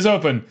Gallery is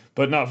open,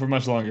 but not for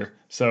much longer.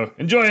 So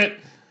enjoy it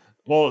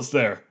while it's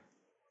there.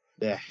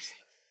 Yeah.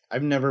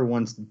 I've never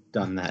once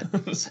done that.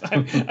 So.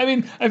 I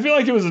mean, I feel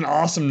like it was an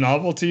awesome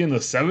novelty in the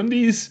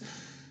 70s.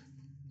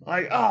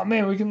 Like, oh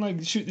man, we can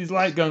like shoot these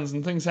light guns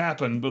and things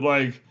happen. But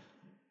like,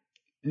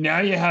 now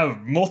you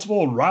have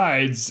multiple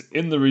rides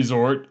in the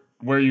resort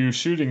where you're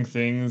shooting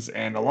things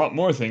and a lot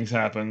more things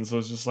happen. So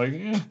it's just like,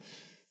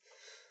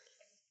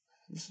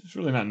 it's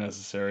really not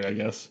necessary, I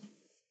guess.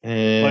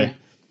 Like,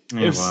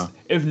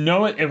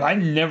 if I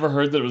never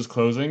heard that it was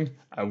closing,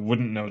 I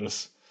wouldn't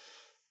notice.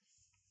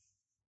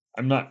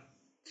 I'm not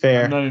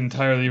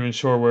entirely even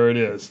sure where it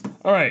is.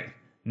 All right,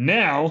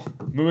 now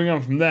moving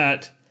on from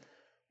that,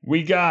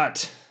 we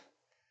got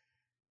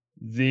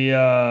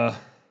the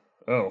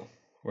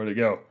where'd it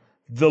go?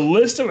 The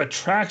list of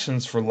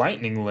attractions for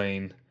Lightning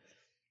Lane.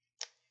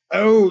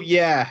 Oh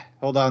yeah,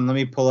 hold on, let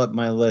me pull up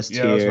my list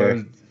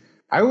here.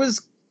 I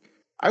was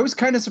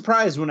kind of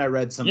surprised when I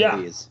read some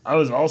of these. I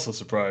was also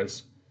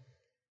surprised.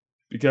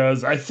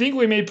 Because I think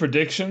we made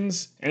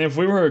predictions, and if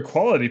we were a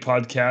quality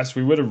podcast,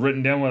 we would have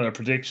written down what our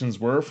predictions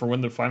were for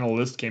when the final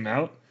list came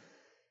out.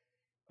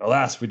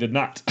 Alas, we did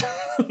not.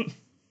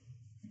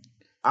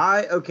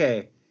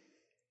 Okay.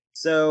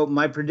 So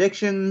my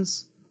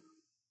predictions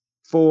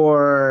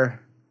for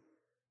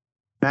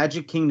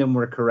Magic Kingdom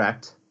were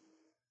correct.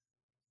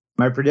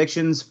 My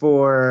predictions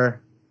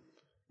for...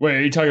 Wait,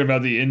 are you talking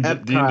about the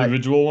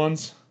individual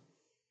ones?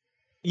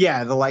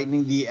 Yeah, the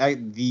Lightning, the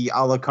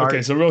a la carte.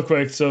 Okay, so real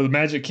quick, so the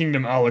Magic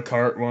Kingdom a la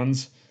carte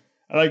ones,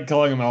 I like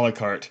calling them a la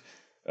carte.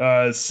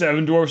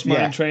 Seven Dwarfs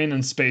Mine Train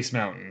and Space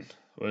Mountain,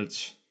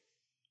 which...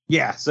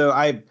 Yeah, so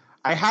I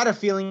had a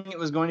feeling it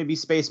was going to be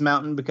Space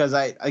Mountain because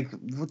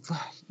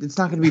it's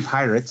not going to be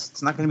Pirates.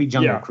 It's not going to be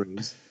Jungle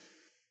Cruise.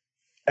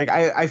 Like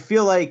I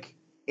feel like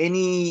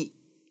any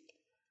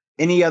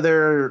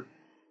other...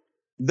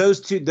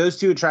 Those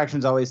two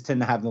attractions always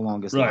tend to have the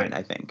longest line,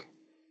 I think.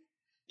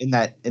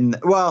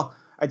 Well,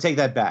 I take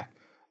that back.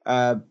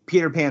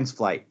 Peter Pan's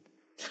Flight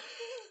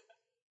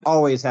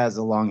always has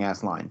a long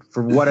ass line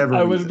for whatever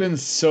reason. I would have been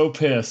so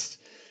pissed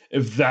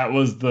if that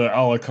was the a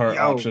la carte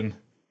option.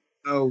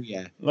 Oh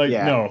yeah.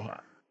 No.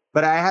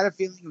 But I had a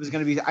feeling it was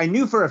going to be... I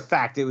knew for a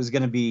fact it was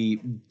going to be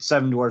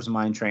Seven Dwarfs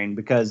Mine Train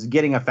because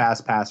getting a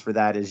fast pass for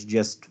that is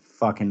just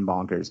fucking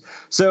bonkers.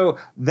 So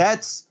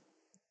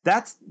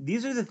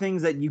these are the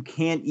things that you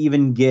can't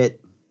even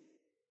get.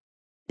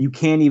 You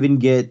can't even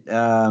get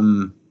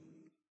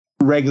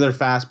regular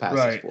fast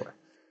passes for.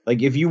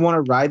 Like if you want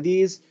to ride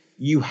these,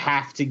 you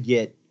have to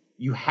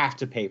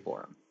pay for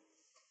them.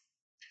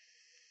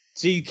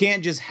 So you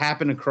can't just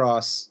happen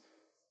across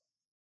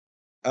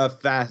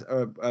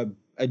a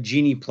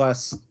Genie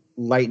Plus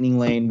Lightning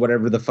Lane,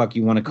 whatever the fuck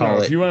you want to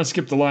call it. If you want to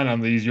skip the line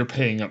on these, you're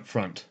paying up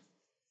front.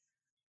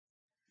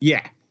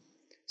 Yeah.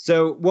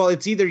 So, well,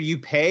 it's either you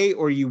pay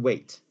or you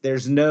wait.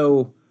 There's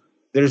no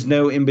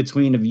in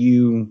between of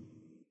you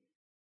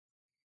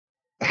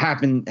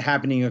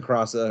happening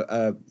across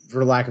a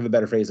for lack of a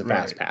better phrase, a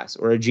fast pass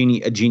or a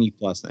Genie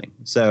Plus thing.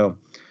 So,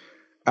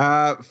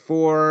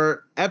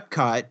 for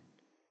Epcot,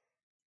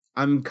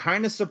 I'm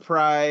kind of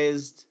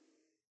surprised.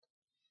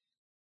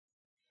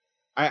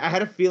 I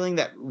had a feeling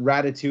that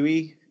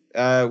Ratatouille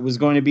was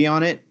going to be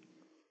on it,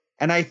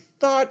 and I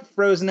thought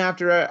Frozen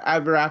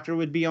Ever After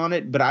would be on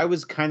it, but I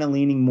was kind of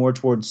leaning more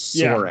towards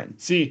Soarin'. Yeah.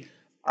 See,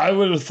 I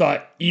would have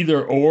thought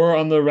either or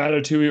on the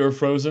Ratatouille or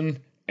Frozen,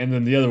 and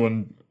then the other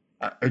one,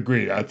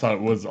 agreed. I thought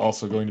it was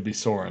also going to be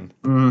Soarin'.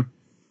 Mm-hmm.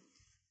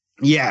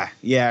 Yeah,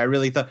 I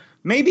really thought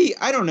maybe,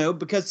 I don't know,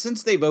 because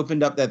since they've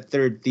opened up that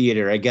third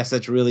theater, I guess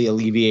that's really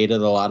alleviated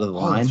a lot of the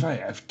line. That's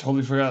right. I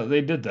totally forgot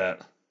they did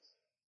that.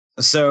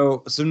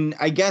 So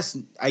I guess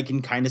I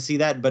can kind of see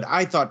that, but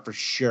I thought for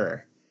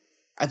sure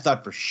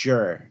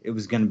it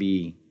was going to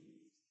be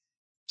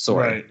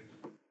Soarin'. Right.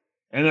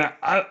 And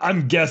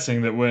I'm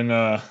guessing that when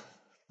the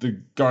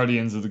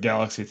Guardians of the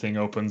Galaxy thing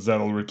opens,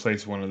 that'll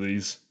replace one of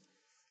these.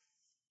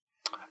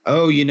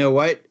 Oh, you know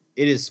what?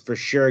 It is for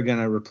sure going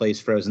to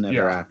replace Frozen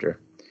Ever After.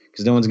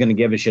 Because no one's going to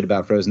give a shit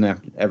about Frozen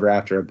Ever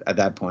After at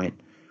that point.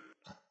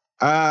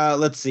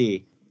 Let's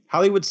see.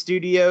 Hollywood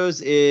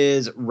Studios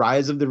is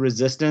Rise of the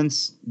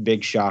Resistance,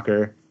 big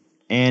shocker,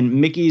 and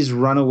Mickey's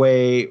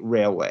Runaway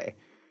Railway.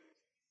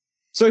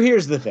 So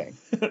here's the thing.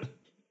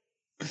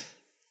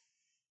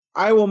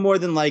 I will more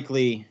than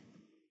likely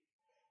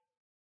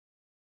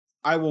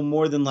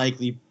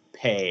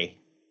pay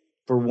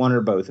for one or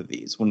both of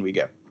these when we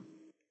go.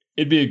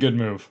 It'd be a good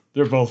move.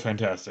 They're both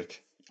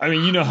fantastic. I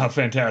mean, you know how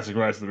fantastic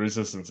Rise of the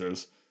Resistance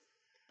is.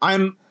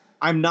 I'm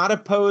not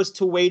opposed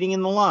to waiting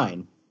in the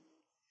line.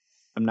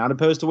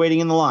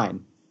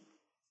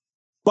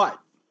 But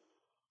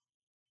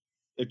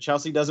if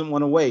Chelsea doesn't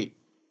want to wait,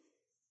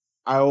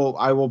 I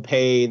will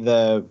pay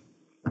the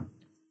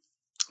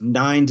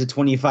 $9 to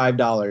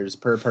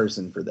 $25 per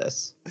person for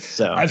this.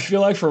 So I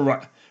feel like for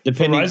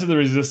Rise of the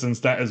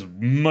Resistance, that is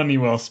money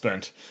well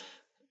spent.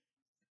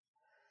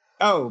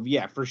 Oh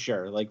yeah, for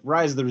sure. Like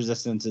Rise of the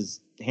Resistance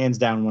is hands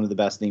down one of the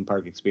best theme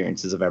park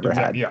experiences I've ever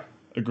had. Yeah,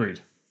 agreed.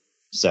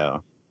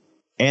 So,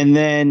 and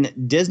then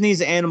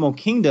Disney's Animal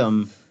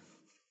Kingdom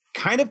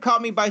kind of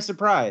caught me by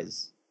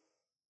surprise.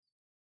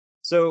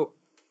 So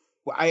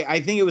I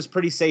think it was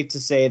pretty safe to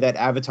say that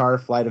Avatar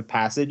Flight of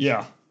Passage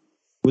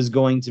was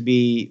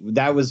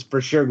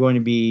for sure going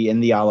to be in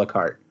the a la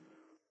carte.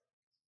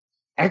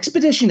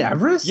 Expedition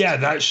Everest? Yeah,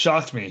 that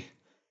shocked me.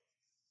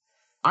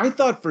 I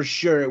thought for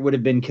sure it would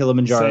have been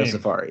Kilimanjaro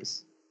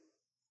Safaris.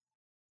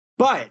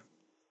 But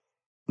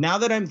now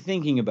that I'm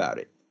thinking about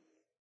it,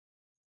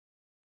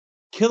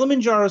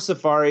 Kilimanjaro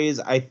Safaris,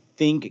 I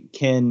think,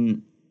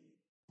 can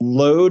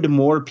load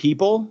more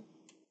people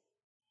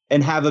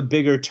and have a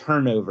bigger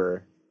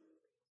turnover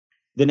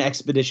than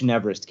Expedition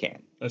Everest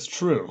can. That's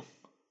true.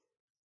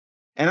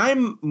 And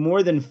I'm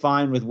more than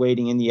fine with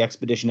waiting in the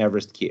Expedition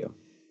Everest queue.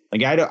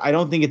 Like, I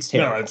don't think it's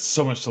terrible. No, it's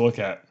so much to look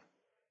at.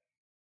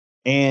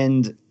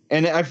 And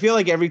I feel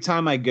like every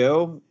time I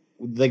go,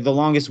 like the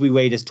longest we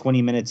wait is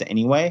 20 minutes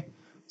anyway.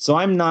 So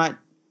I'm not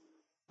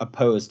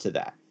opposed to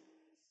that.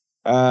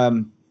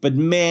 But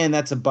man,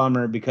 that's a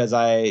bummer because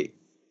I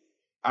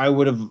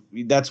would have.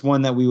 That's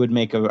one that we would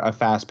make a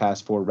fast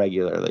pass for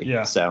regularly.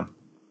 Yeah. So.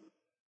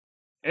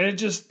 And it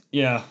just,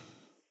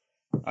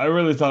 I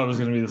really thought it was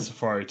going to be the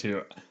Safari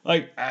too.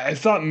 Like, I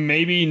thought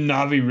maybe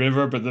Navi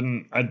River, but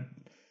then I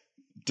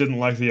didn't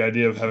like the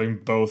idea of having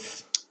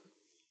both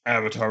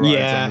Avatar rides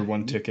under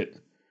one ticket.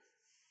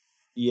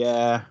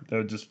 Yeah. That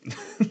would just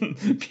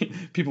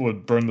people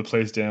would burn the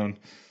place down.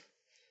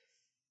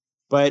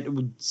 But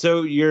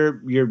so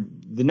you're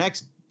the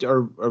next.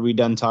 Are we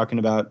done talking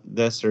about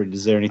this, or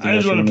is there anything? I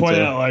just want to point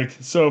out, like,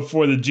 so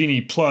for the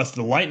Genie Plus,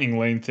 the Lightning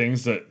Lane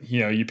things that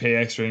you pay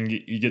extra and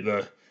you get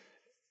you're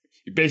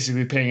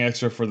basically paying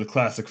extra for the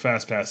classic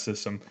Fast Pass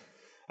system.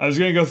 I was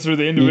gonna go through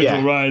the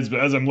individual rides,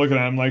 but as I'm looking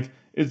at it, I'm like,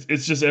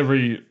 it's just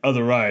every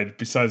other ride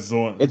besides the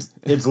one.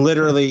 It's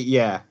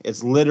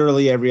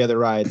literally every other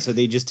ride. So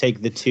they just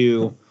take the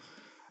two,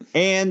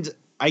 and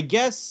I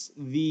guess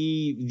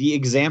the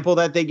example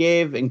that they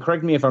gave, and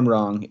correct me if I'm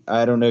wrong,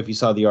 I don't know if you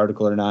saw the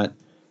article or not,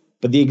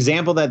 but the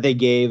example that they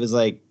gave is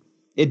like,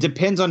 it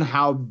depends on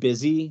how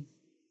busy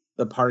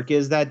the park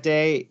is that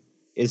day,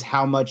 is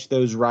how much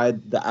those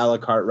the a la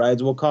carte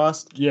rides will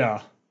cost.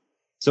 Yeah.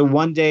 So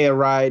one day a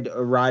ride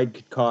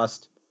could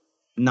cost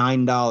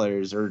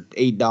 $9 or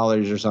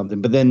 $8 or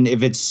something. But then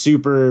if it's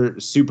super,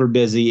 super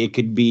busy, it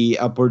could be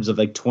upwards of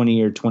like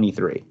 20 or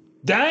 23.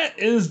 That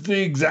is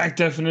the exact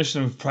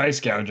definition of price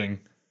gouging.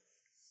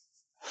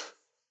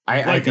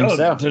 I think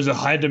so. There's a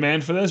high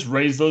demand for this.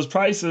 Raise those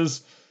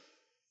prices.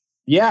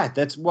 Yeah,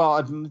 it's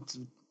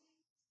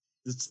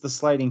the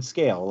sliding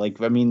scale.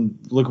 Like, I mean,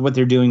 look at what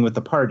they're doing with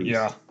the parties.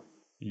 Yeah.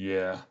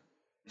 Yeah.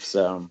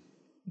 So,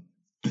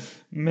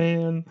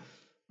 man,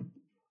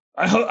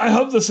 I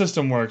hope the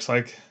system works.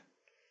 Like,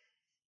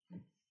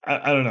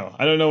 I don't know.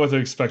 I don't know what to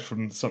expect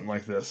from something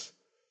like this.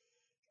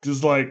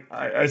 Because, like,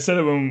 I said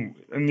it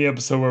in the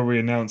episode where we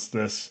announced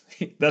this.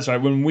 That's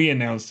right. When we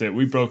announced it,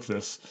 we broke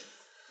this.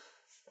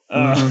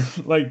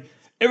 Like,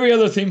 every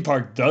other theme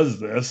park does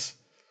this.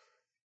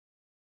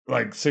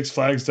 Like, Six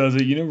Flags does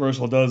it.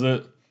 Universal does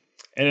it.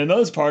 And in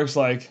those parks,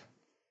 like,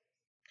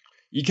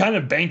 you kind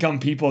of bank on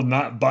people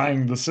not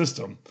buying the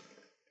system.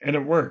 And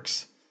it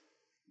works.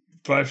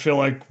 But I feel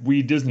like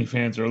we Disney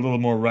fans are a little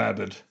more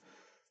rabid.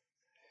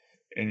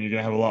 And you're going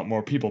to have a lot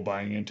more people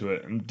buying into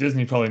it. And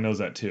Disney probably knows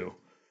that too.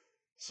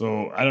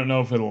 So I don't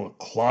know if it'll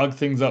clog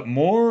things up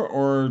more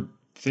or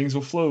things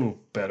will flow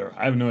better.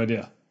 I have no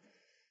idea.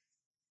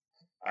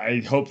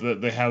 I hope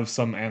that they have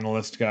some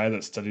analyst guy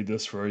that studied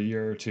this for a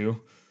year or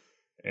two.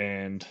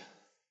 And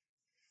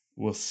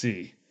we'll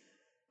see.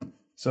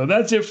 So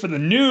that's it for the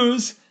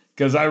news.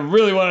 Because I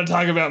really want to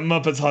talk about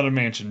Muppets Haunted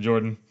Mansion,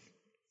 Jordan.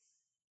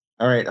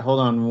 All right, hold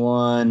on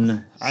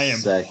one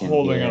second.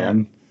 Holding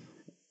on.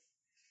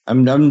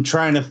 I'm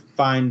trying to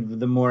find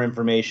the more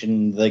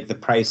information, like the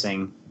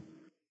pricing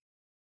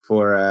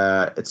for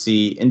let's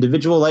see,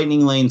 individual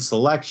Lightning Lane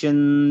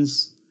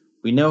selections.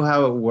 We know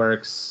how it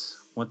works.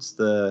 What's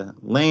the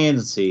lane?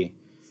 Let's see.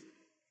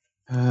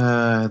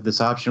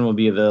 This option will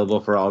be available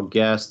for all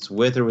guests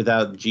with or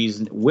without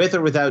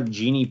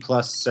Genie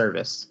Plus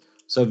service.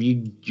 So if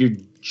you're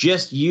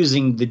just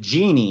using the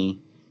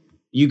Genie,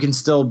 you can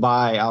still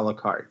buy a la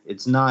carte.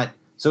 It's not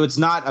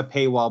a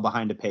paywall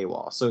behind a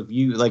paywall. So if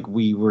you, like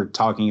we were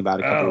talking about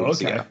a couple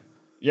weeks ago.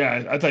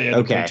 Yeah, I thought you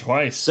had to pay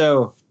twice.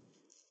 So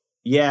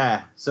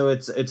yeah, so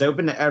it's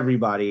open to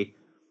everybody.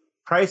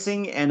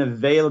 Pricing and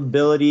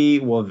availability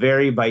will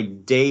vary by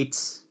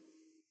date.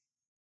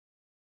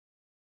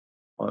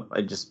 Well,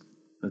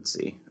 let's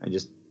see. I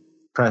just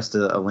pressed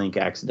a link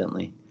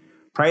accidentally.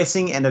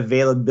 Pricing and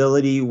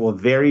availability will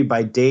vary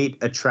by date,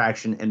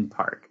 attraction, and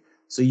park.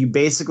 So you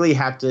basically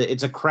have to,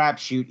 it's a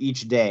crapshoot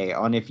each day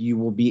on if you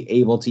will be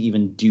able to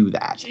even do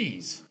that.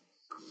 Jeez.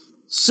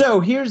 So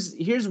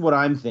here's what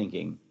I'm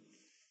thinking.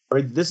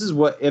 Or this is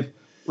what,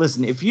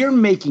 if you're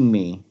making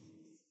me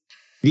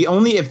the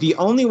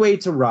only way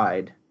to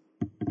ride,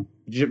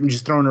 I'm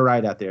just throwing a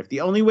ride out there. If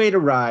the only way to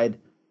ride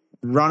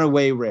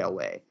Runaway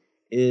Railway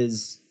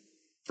is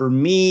for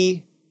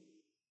me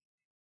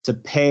to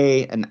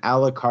pay an a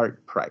la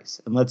carte price,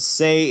 and let's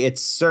say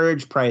it's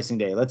surge pricing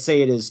day. Let's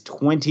say it is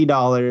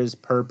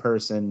 $20 per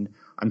person.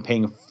 I'm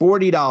paying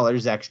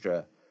 $40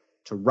 extra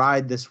to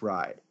ride this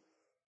ride.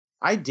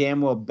 I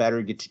damn well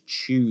better get to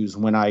choose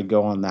when I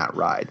go on that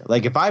ride.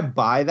 Like if I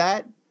buy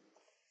that,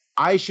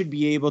 I should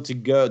be able to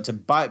go to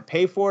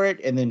pay for it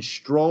and then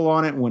stroll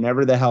on it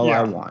whenever the hell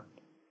I want.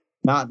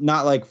 Not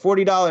like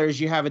 $40,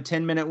 you have a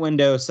 10-minute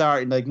window.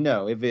 Sorry, like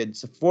no, if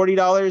it's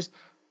 $40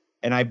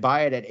 and I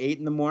buy it at 8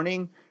 in the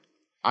morning,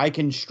 I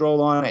can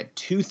stroll on at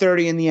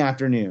 2:30 in the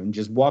afternoon.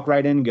 Just walk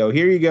right in and go,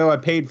 here you go, I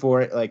paid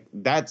for it. Like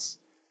that's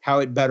how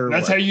it better work.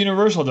 That's how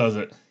Universal does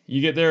it.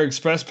 You get their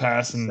express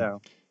pass and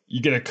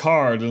you get a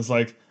card and it's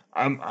like,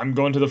 I'm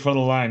going to the front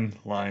of the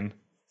line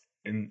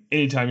in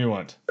anytime you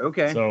want.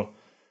 Okay. So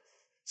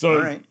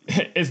right.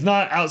 It's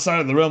not outside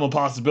of the realm of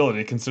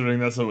possibility, considering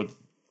that's what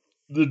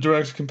the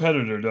direct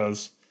competitor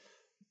does.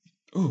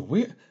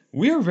 Ooh,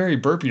 we are very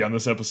burpy on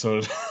this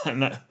episode.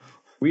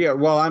 We are.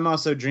 Well, I'm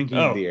also drinking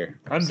beer.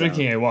 I'm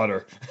drinking a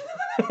water.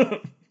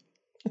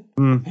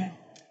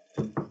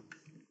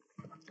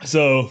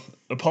 So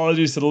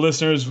apologies to the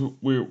listeners.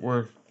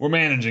 We're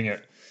managing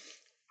it.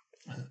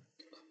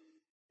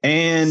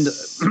 And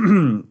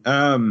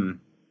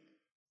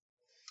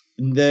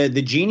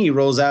the genie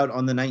rolls out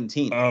on the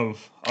 19th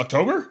of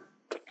October.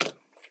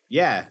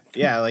 Yeah,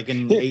 like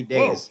in 8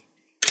 days.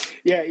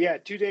 Yeah.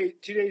 2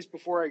 days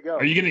before I go.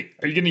 Are you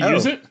gonna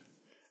use it?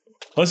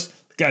 Let's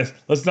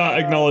not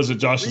acknowledge that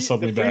Josh is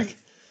suddenly back.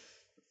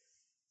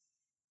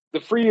 The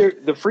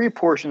free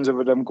portions of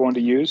it I'm going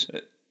to use.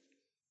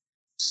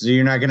 So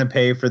you're not going to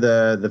pay for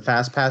the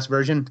fast pass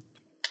version?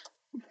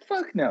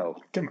 Fuck no.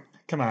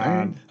 Come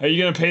on. Are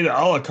you going to pay the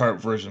a la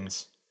carte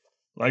versions?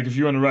 Like if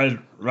you want to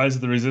Rise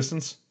of the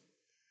Resistance?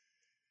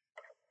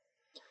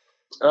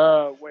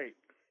 Wait.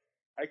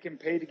 I can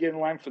pay to get in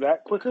line for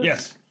that quicker?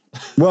 Yes.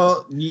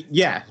 Well,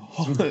 yeah.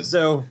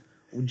 So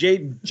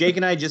Jake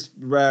and I just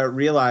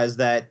realized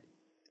that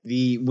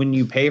when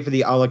you pay for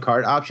the a la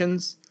carte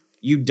options,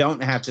 you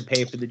don't have to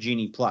pay for the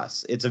Genie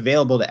Plus. It's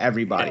available to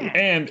everybody.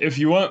 And if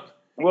you want...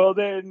 Well,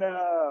 then,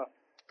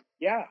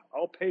 yeah,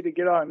 I'll pay to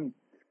get on.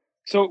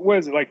 So what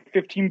is it, like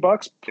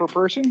 $15 per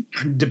person?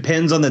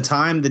 Depends on the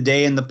time, the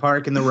day, and the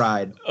park, and the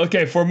ride.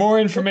 Okay, for more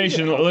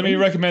information, let me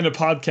recommend a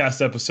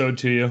podcast episode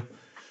to you.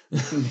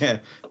 Yeah,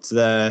 it's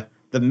the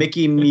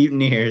Mickey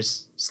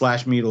Mutineers /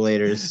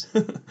 Mutilators.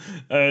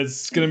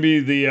 It's going to be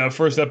the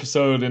first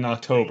episode in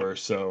October,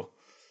 so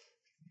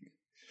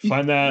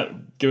find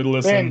that, give it a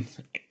listen. Man.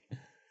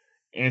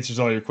 Answers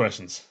all your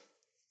questions.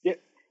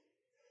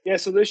 Yeah,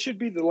 so this should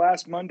be the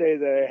last Monday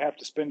that I have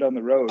to spend on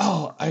the road.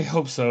 Oh, I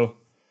hope so.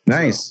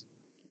 Nice.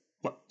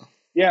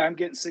 Yeah, I'm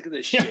getting sick of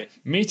this shit.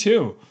 Me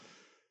too.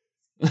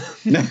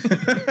 No,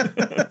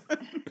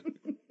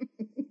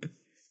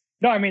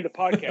 I mean the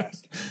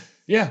podcast.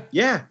 Yeah.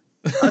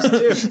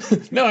 Us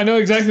too. No, I know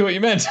exactly what you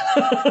meant.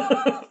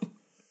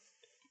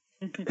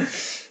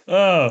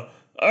 Oh,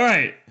 all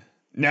right.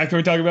 Now can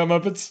we talk about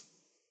Muppets?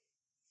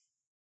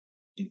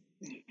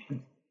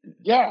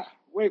 Yeah.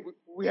 Wait,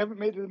 we haven't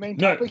made it to the main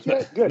topic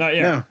yet? Good. Not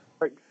yet.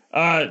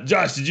 No.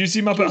 Josh, did you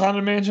see Muppet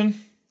Haunted Mansion?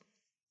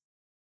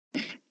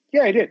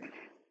 Yeah, I did.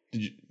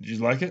 Did you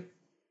like it?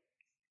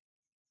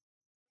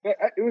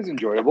 It was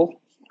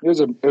enjoyable. It was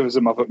a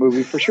Muppet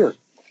movie for sure,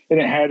 and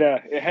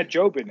it had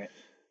Job in it.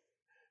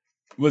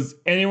 Was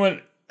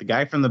anyone the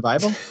guy from the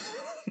Bible?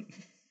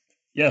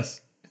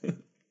 Yes.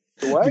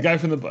 What? The guy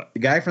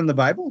from the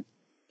Bible?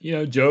 You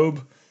know,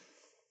 Job,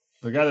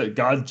 the guy that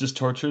God just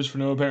tortures for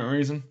no apparent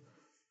reason.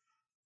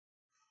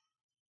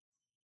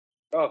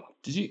 Oh,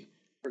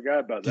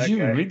 forgot about that. Did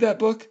you even read that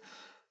book?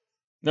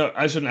 No,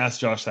 I shouldn't ask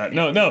Josh that.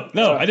 No,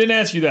 I didn't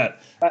ask you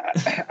that.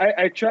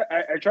 I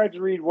tried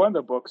to read one of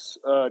the books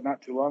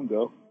not too long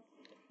ago.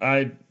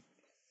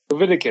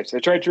 Leviticus. I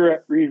tried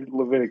to read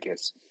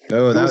Leviticus.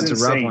 Oh, that's a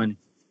rough one.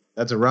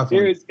 That's a rough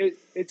one.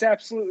 It's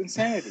absolute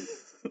insanity.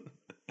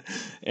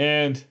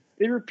 And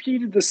they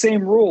repeated the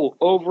same rule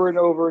over and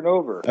over and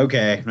over.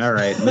 Okay, all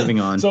right, moving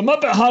on. So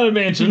Muppet Haunted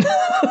Mansion.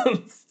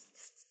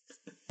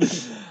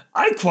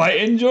 I quite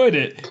enjoyed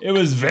it. It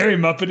was very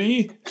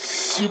Muppety,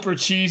 super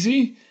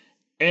cheesy,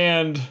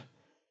 and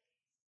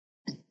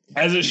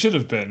as it should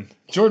have been.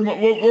 Jordan, what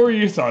were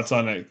your thoughts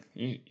on it?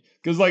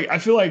 Because I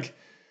feel like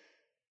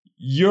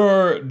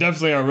you're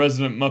definitely our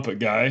resident Muppet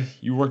guy.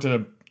 You worked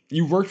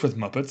with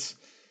Muppets.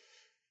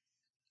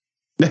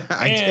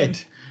 I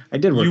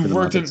did work for the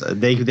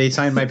Muppets. They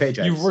signed my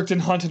paychecks. You've worked in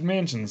Haunted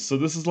Mansions, so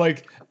this is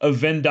like a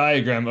Venn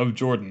diagram of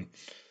Jordan.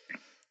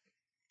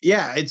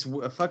 Yeah, it's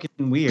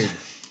fucking weird.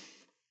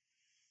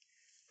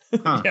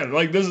 Huh. Yeah,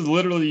 this is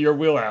literally your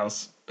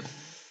wheelhouse.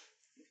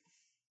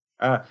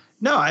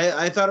 No,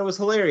 I thought it was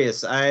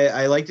hilarious.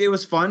 I liked it. It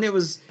was fun. It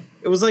was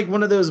like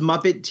one of those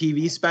Muppet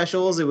TV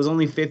specials. It was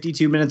only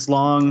 52 minutes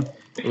long.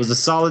 It was a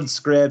solid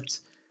script.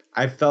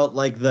 I felt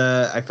like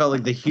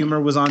the humor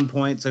was on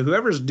point. So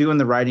whoever's doing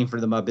the writing for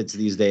the Muppets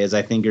these days,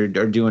 I think are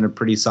doing a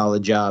pretty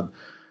solid job.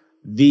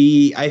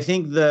 I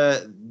think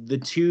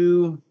the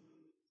two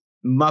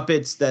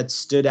Muppets that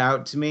stood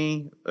out to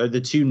me, or the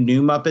two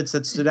new Muppets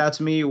that stood out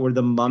to me, were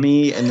the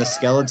Mummy and the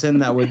skeleton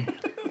that would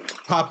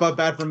pop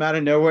up from out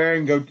of nowhere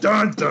and go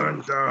dun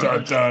dun dun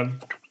Dun dun.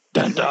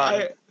 Dun,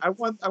 dun. I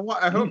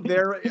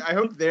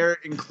hope they're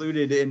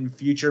included in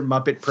future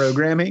Muppet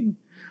programming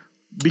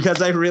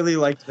because I really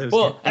liked those.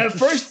 Well, at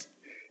first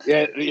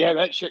Yeah,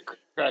 that shit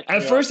cracked me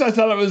At up. first, I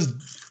thought it was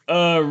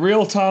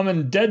Real Tom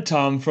and Dead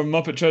Tom from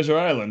Muppet Treasure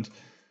Island,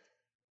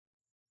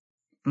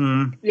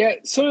 Yeah,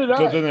 so did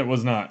but I. then it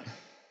was not.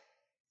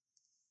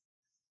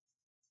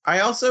 I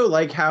also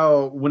like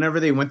how whenever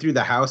they went through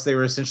the house, they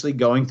were essentially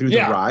going through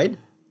Yeah. the ride,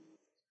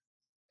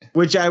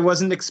 which I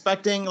wasn't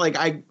expecting. Like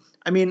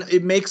I mean,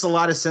 it makes a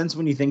lot of sense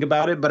when you think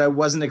about it, but I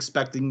wasn't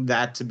expecting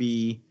that to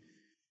be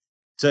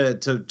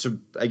to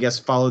I guess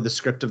follow the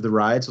script of the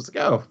ride. So it's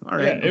like, oh, all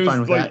right, Yeah, I'm it fine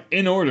was with like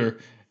in order,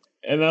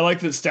 and I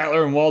like that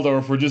Statler and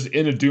Waldorf were just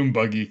in a doom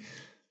buggy.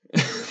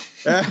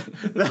 that.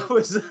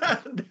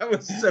 That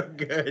was so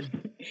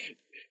good.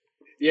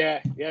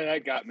 Yeah,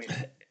 that got me.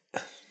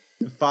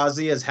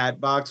 Fozzie as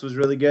Hatbox was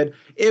really good.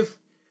 If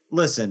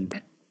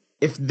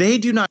they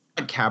do not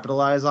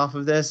capitalize off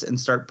of this and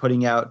start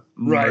putting out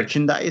Right.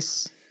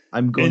 merchandise,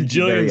 I'm going And to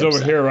be very Jillian's over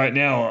upset. here right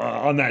now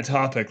on that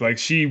topic. Like,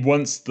 she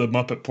wants the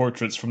Muppet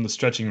portraits from the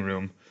stretching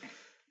room,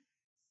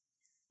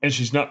 and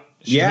she's not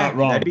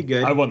wrong. that'd be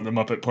good. I want the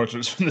Muppet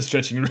portraits from the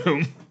stretching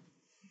room.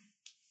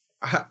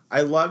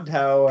 I loved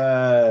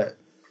how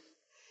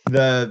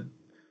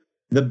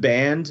the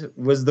band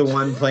was the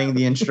one playing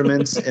the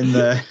instruments in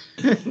the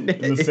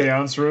In the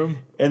seance room.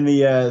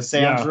 seance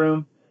Yeah.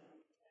 room.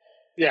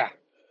 Yeah.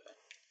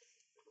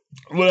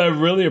 What I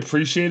really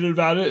appreciated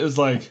about it is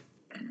like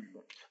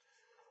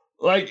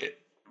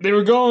they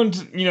were going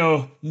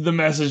to, the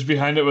message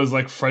behind it was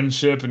like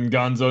friendship and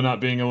Gonzo not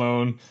being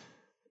alone.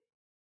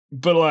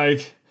 But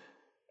like,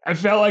 I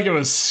felt like it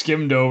was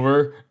skimmed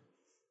over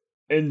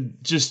and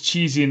just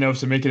cheesy enough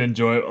to make it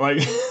enjoyable. Like,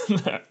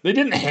 they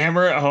didn't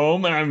hammer it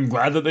home, and I'm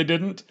glad that they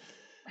didn't.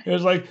 It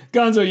was like,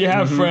 Gonzo, you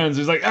have friends.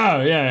 It's like,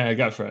 oh, yeah, I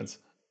got friends.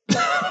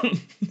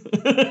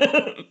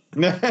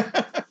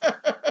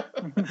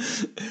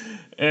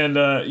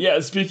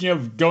 And speaking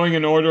of going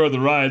in order of the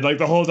ride, like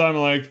the whole time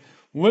I'm like,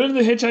 when are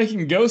the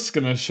hitchhiking ghosts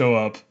gonna show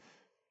up?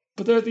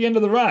 But they're at the end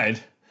of the ride.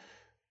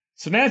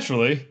 So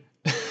naturally,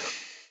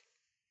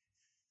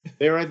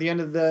 They were at the end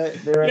of the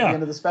Yeah.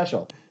 end of the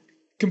special.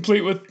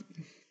 complete with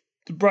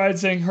the bride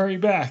saying, hurry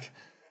back.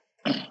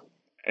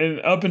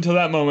 And up until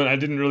that moment, I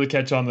didn't really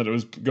catch on that it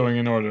was going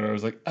in order. I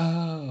was like,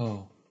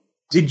 oh.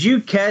 Did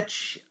you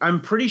catch? I'm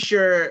pretty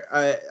sure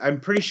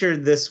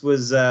this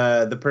was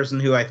the person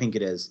who I think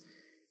it is.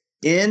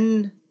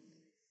 In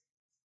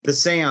the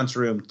seance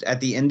room,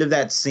 at the end of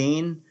that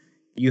scene,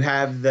 you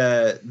have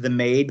the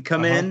maid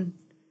come in,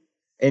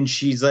 and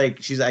she's I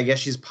guess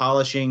she's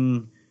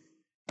polishing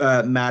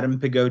Madame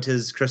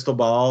Pigota's crystal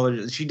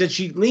ball. She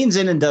leans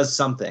in and does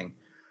something.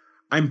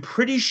 I'm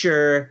pretty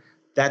sure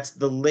that's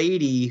the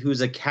lady who's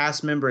a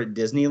cast member at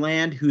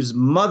Disneyland, whose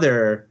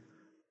mother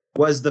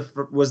was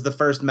the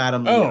first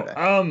Madame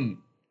Leota.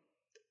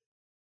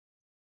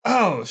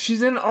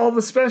 She's in all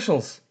the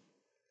specials.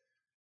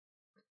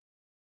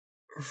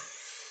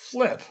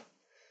 Flip.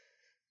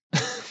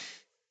 I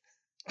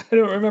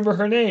don't remember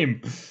her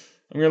name.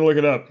 I'm gonna look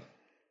it up.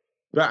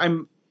 But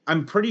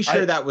I'm pretty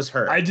sure that was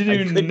her. I didn't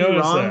even could be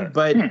notice wrong, that.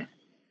 but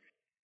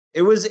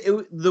it was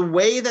the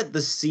way that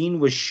the scene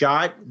was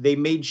shot. They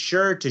made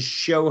sure to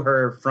show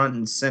her front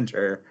and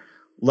center,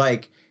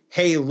 like,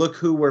 hey, look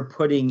who we're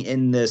putting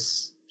in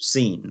this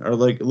scene, or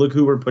like, look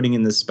who we're putting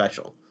in this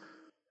special.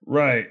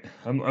 Right.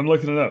 I'm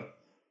looking it up.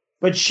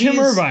 But Kim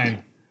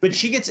Irvine. But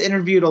she gets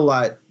interviewed a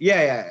lot.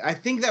 Yeah. I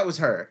think that was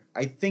her.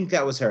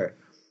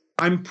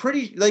 I'm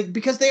pretty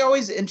because they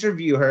always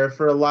interview her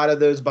for a lot of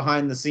those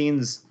behind the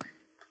scenes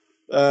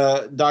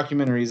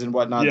documentaries and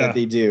whatnot that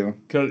they do.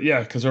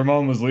 Because her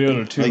mom was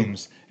Leota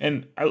Toombs.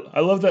 And I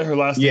love that her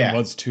last name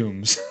was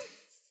Toombs.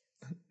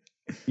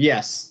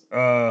 Yes.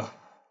 I'm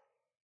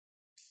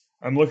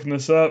looking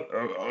this up.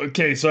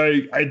 Okay, so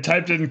I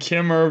typed in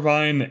Kim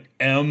Irvine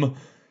M,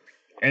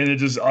 and it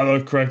just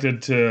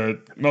auto-corrected to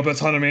Muppets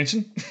Haunted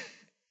Mansion.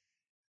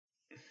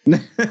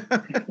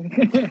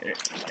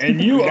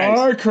 And you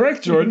are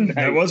correct, Jordan.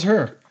 That was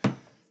her.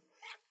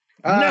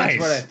 Nice. That's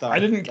what I thought.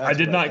 I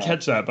did not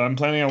catch that, but I'm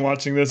planning on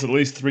watching this at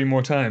least 3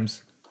 more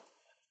times.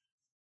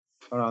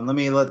 Hold on, let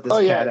me let this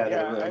cat out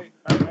of the room.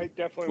 I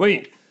definitely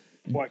Wait.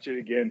 will watch it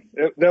again.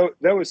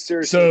 That was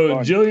seriously So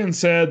fun. Jillian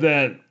said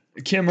that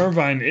Kim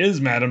Irvine is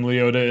Madame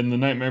Leota in the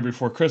Nightmare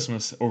Before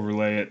Christmas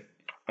overlay at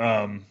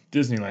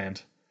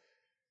Disneyland.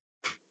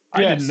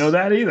 I didn't know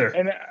that either.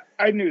 And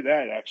I knew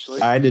that,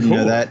 actually. I didn't know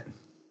Cool. that.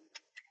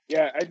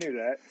 Yeah, I knew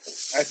that.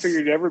 I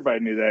figured everybody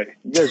knew that.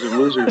 You guys are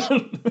losers.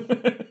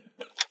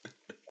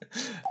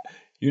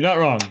 You're not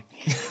wrong.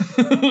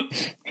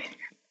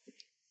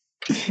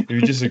 If you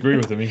disagree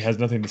with him, he has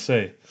nothing to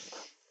say.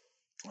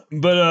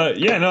 But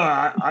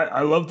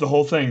I loved the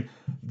whole thing.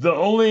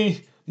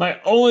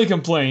 My only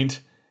complaint,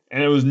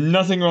 and it was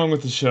nothing wrong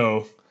with the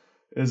show,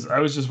 is I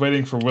was just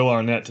waiting for Will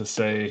Arnett to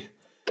say,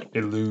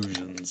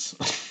 Illusions.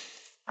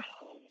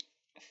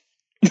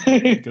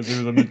 Because he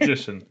was a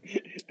magician.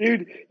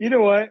 Dude, you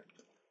know what?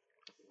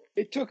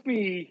 It took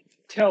me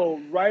till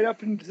right up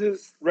to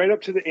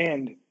the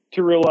end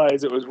to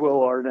realize it was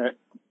Will Arnett.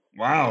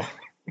 Wow.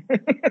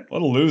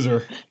 What a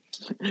loser.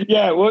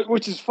 Yeah,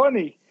 which is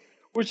funny.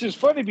 Which is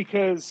funny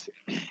because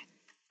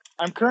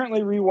I'm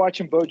currently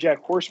rewatching BoJack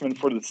Horseman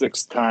for the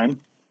 6th time.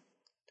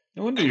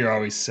 No wonder you're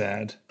always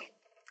sad.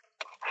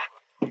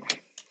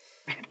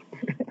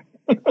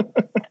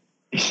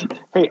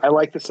 Hey, I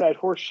like the Sad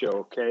Horse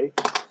Show, okay?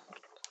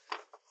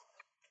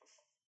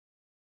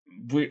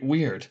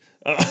 Weird.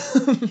 Oh,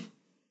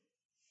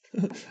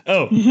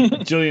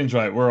 Jillian's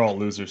right. We're all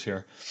losers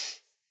here.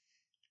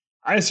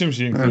 I assume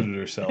she included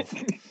herself.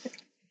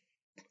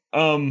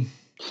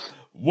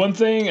 One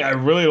thing I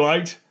really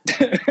liked.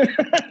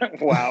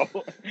 Wow.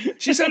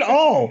 She said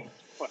all.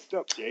 Fucked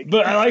up, Jake.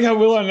 But I like how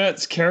Will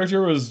Arnett's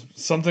character was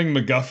something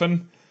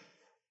MacGuffin,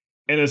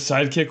 and his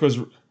sidekick was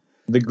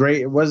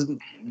Great MacGuffin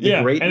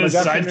and his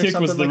sidekick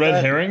was the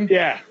red herring.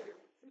 Yeah.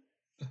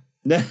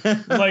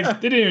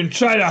 Like they didn't even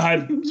try to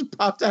hide. Just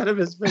popped out of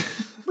his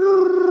face.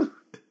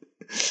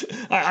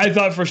 I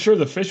thought for sure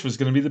the fish was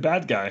going to be the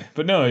bad guy,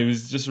 but no, he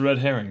was just a red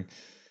herring.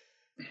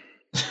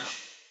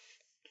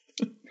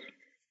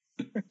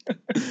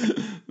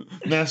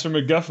 Master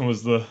MacGuffin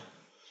was the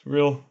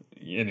real.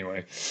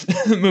 Anyway,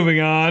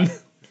 moving on.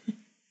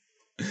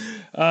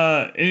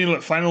 Any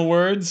final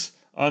words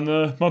on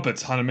the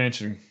Muppets Haunted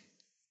Mansion?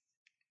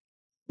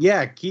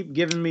 Yeah, keep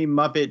giving me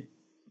Muppet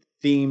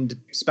themed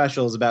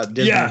specials about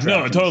Disney. Yeah,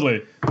 no, attractions.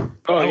 totally.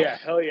 Oh yeah,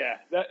 hell yeah!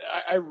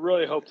 I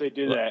really hope they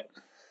do that.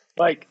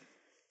 Like,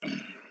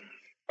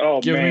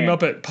 Give man. me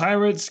Muppet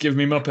Pirates. Give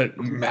me Muppet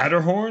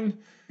Matterhorn.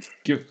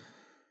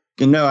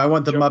 No, I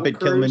want the Jungle Muppet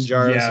Cruise?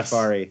 Kilimanjaro Yes.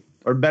 Safari,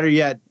 or better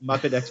yet,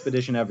 Muppet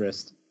Expedition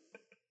Everest.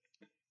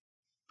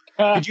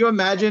 Could you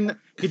imagine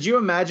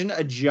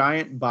a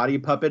giant body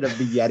puppet of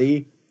the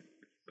Yeti,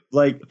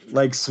 like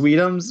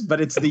Sweetums, but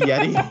it's the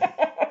Yeti?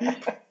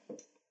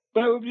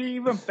 But it would be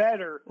even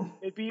better.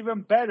 It'd be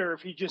even better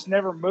if he just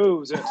never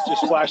moves and it's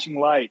just flashing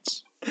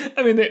lights.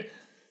 I mean,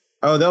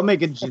 They'll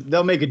make a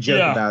joke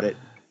Yeah. about it.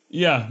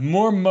 yeah,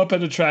 more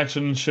Muppet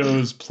attraction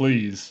shows,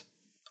 please.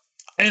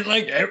 And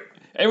like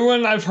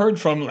everyone I've heard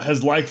from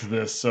has liked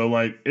this, so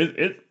like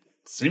it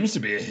seems to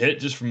be a hit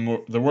just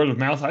from the word of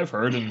mouth I've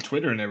heard and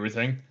Twitter and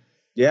everything.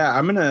 Yeah,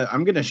 I'm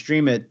gonna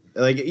stream it.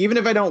 Like, even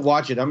if I don't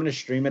watch it, I'm gonna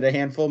stream it a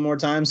handful more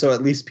times, so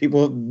at least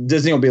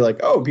Disney will be like,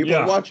 oh, people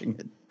Yeah. are watching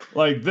it.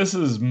 Like this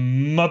is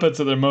Muppets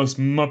at their most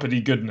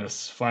Muppety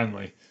goodness,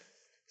 finally.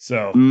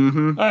 So,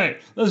 Mm-hmm. all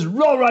right, let's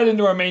roll right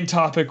into our main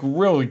topic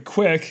really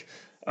quick.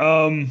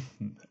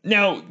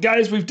 Now,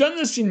 guys, we've done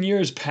this in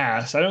years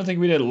past. I don't think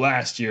we did it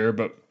last year,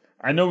 but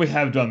I know we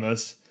have done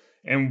this.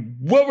 And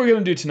what we're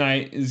going to do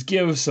tonight is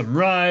give some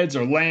rides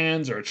or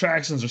lands or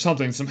attractions or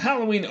something, some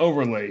Halloween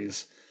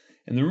overlays.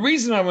 And the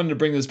reason I wanted to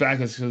bring this back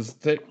is because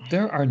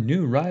there are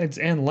new rides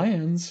and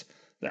lands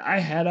that I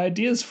had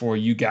ideas for,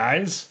 you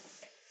guys.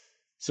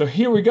 So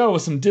here we go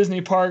with some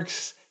Disney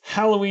Parks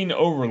Halloween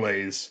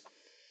overlays.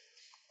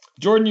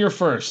 Jordan, you're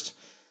first.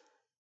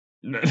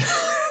 No,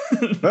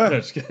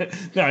 just kidding.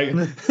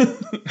 No,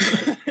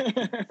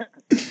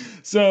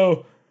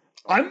 so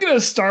I'm going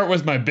to start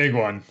with my big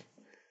one.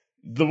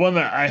 The one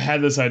that I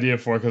had this idea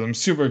for because I'm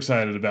super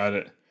excited about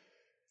it.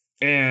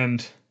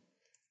 And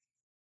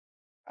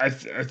I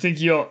think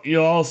you'll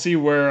all see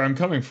where I'm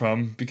coming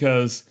from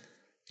because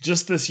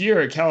just this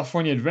year at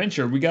California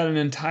Adventure, we got an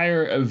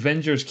entire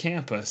Avengers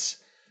campus.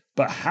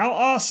 But how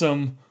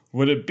awesome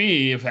would it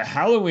be if at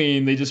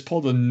Halloween they just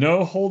pulled a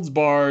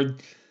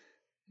no-holds-barred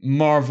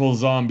Marvel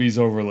Zombies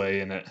overlay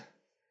in it?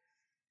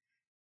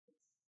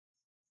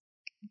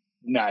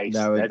 Nice.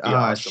 That would, That'd be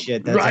awesome.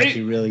 shit, that's Right?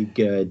 actually really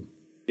good.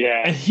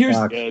 Yeah, And here's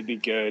Fuck. that'd be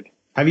good.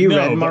 Have you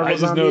read but Marvel I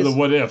just Zombies? know the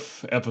What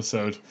If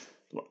episode.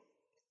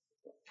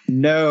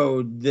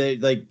 No,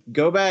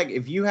 go back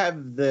if you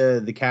have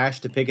the cash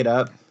to pick it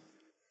up.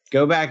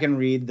 Go back and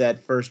read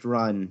that first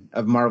run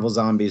of Marvel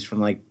Zombies from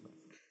like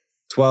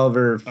 12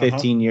 or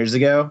 15 years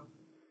ago.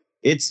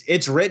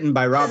 It's written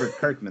by Robert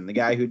Kirkman, the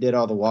guy who did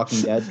all the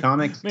Walking Dead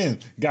comics. Man,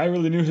 guy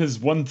really knew his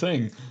one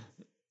thing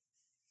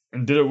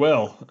and did it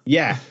well.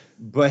 Yeah,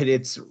 but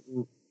it's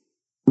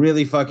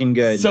really fucking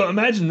good. So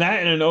imagine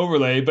that in an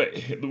overlay,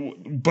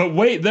 but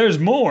wait, there's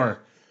more.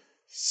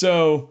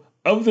 So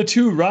of the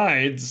two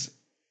rides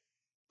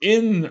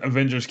in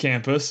Avengers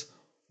Campus,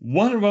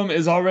 one of them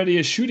is already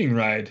a shooting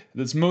ride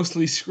that's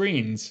mostly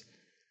screens.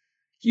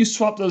 You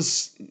swap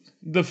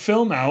the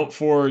film out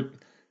for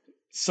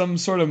some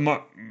sort of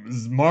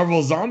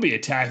Marvel zombie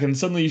attack, and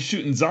suddenly you're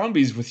shooting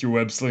zombies with your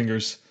web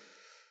slingers.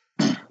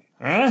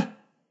 Huh?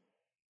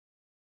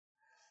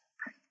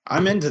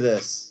 I'm into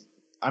this.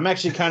 I'm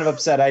actually kind of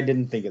upset I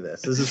didn't think of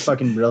this. This is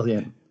fucking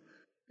brilliant.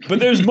 But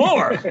there's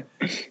more,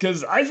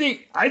 because I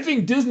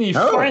think Disney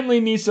finally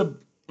needs to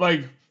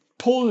like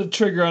pull the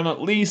trigger on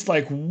at least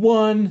like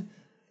one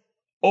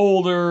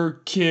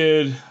older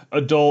kid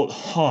adult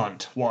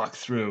haunt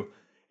walkthrough,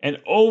 and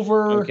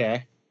over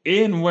Okay.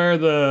 in where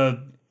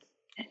the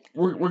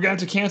we're gonna have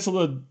to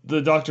cancel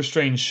the Doctor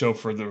Strange show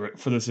for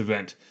this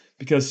event,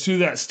 because through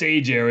that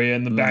stage area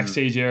and the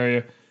backstage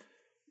area,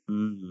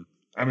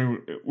 I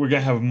mean, we're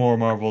gonna have more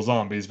Marvel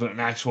Zombies, but an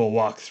actual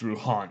walk-through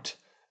haunt,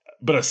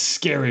 but a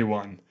scary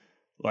one,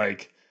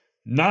 like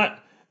not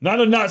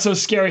a not so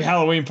scary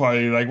Halloween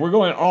party. Like, we're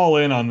going all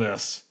in on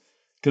this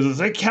because it's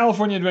a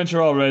California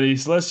Adventure already.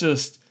 So let's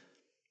just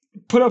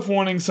put up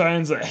warning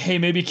signs that, hey,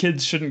 maybe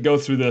kids shouldn't go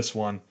through this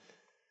one,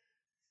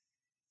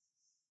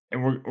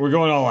 and we're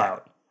going all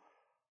out.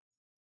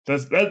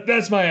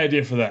 That's my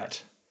idea for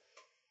that.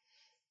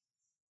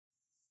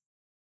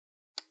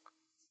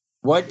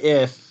 What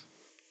if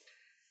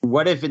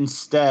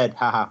instead,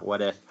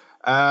 what if?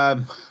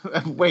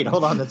 Wait,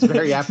 hold on, that's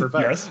very apropos.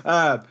 Yes.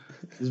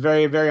 It's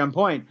very, very on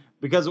point,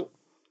 because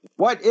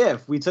what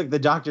if we took the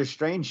Doctor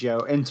Strange show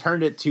and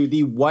turned it to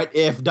the What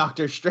If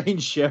Doctor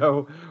Strange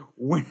show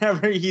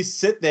whenever he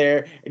sit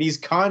there and he's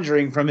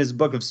conjuring from his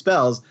book of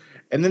spells,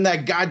 and then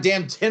that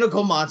goddamn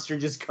tentacle monster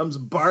just comes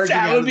barging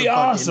out. That would of be the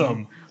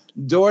awesome.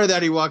 Door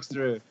that he walks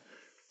through.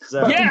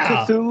 So,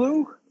 Yeah.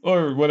 Cthulhu?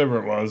 Or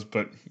whatever it was,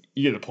 but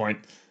you get the point.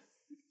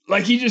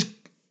 Like, he just...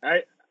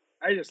 I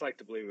just like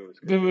to believe it was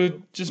It Cthulhu.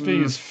 would just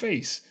be his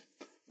face.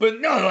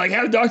 But no, like,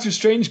 have Doctor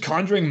Strange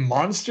conjuring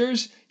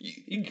monsters?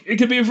 It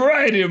could be a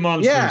variety of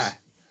monsters. Yeah.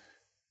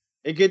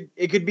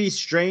 It could be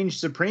Strange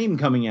Supreme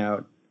coming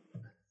out.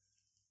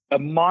 A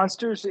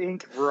Monsters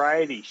Inc.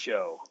 variety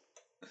show.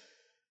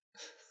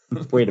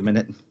 Wait a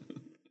minute.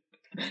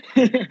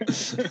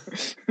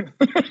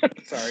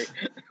 Sorry.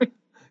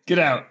 Get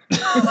out.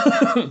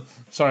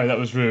 Sorry, that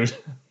was rude.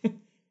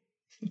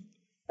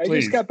 I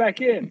Please. just got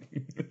back in.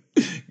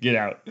 Get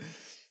out.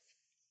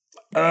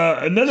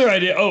 Another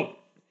idea. Oh,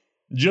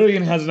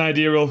 Jillian has an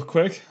idea real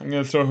quick. I'm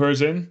going to throw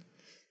hers in.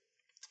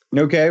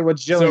 Okay,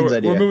 what's Jillian's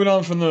idea? We're moving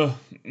on from the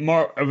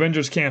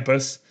Avengers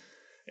campus,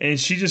 and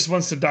she just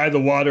wants to dye the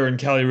water in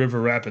Cali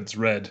River Rapids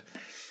red.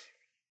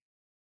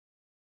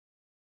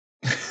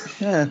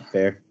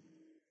 Fair.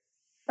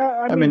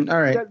 I mean,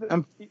 all right.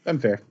 that- I'm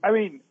fair. I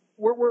mean,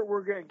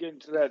 we're going to get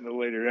into that in a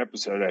later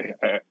episode.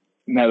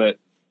 Now that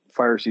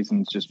fire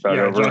season's just about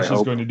Yeah, over, I Josh is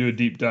hope. going to do a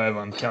deep dive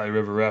on Cali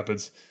River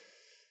Rapids.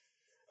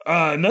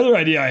 Another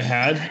idea I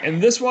had,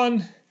 and this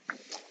one,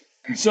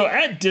 so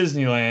at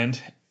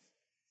Disneyland,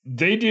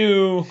 they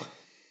do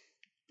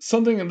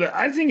something that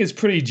I think is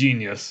pretty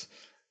genius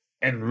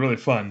and really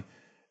fun.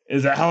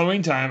 Is at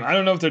Halloween time, I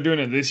don't know if they're doing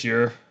it this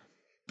year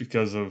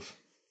because of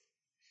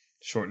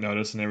short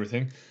notice and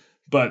everything,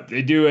 but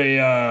they do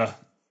a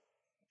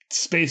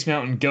Space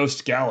Mountain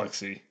Ghost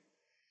Galaxy,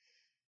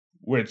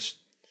 which...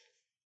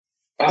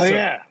 Oh, So-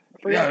 yeah.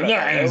 I forgot Yeah, about no,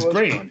 that. and That it's was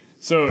great. fun.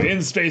 So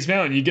in Space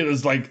Mountain, you get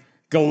this like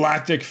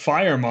galactic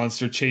fire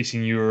monster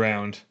chasing you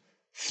around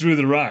through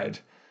the ride.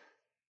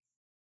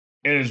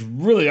 And it's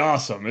really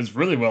awesome. It's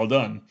really well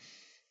done.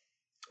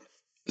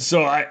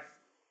 So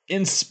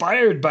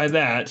inspired by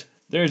that,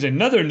 there's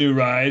another new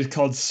ride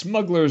called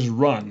Smuggler's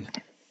Run,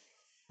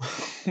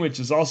 which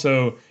is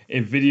also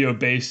a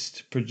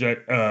video-based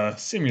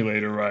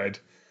simulator ride.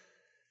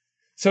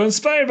 So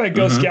inspired by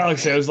Ghost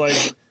Galaxy, I was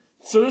like,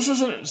 so this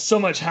isn't so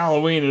much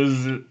Halloween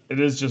as it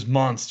is just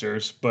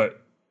monsters,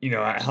 but,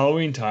 at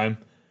Halloween time,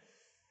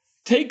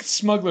 take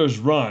Smuggler's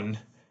Run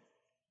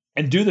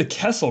and do the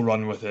Kessel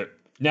Run with it.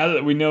 Now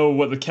that we know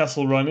what the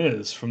Kessel Run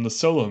is from the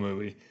Solo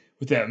movie,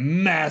 with that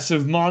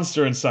massive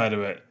monster inside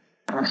of it.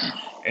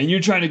 And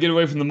you're trying to get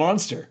away from the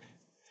monster.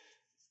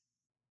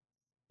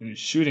 And you're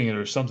shooting it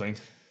or something.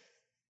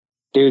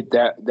 Dude,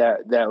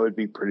 that would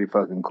be pretty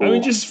fucking cool. I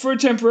mean, just for a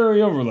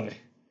temporary overlay.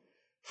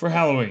 For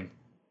Halloween.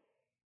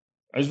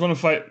 I just want to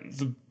fight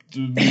the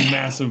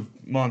massive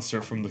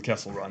monster from the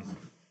Kessel Run.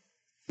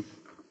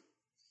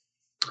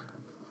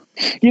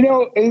 And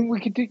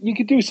you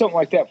could do something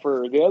like that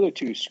for the other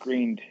two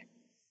screened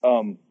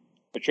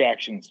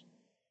attractions.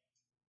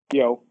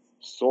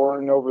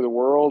 Soaring over the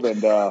world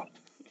and the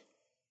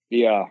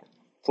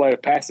Flight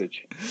of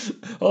Passage.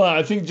 Hold on,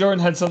 I think Jordan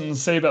had something to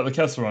say about the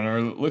Kessel Run, or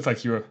it looked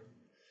like you were...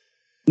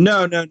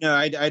 No.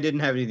 I didn't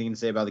have anything to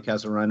say about the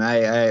Kessel Run.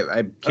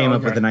 I came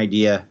up with an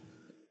idea.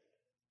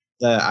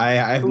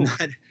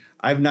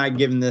 I've not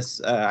given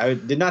this. I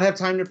did not have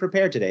time to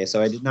prepare today,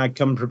 so I did not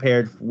come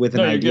prepared with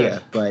an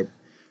idea. Good. But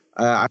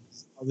I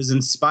was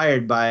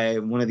inspired by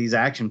one of these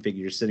action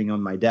figures sitting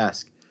on my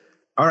desk.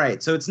 All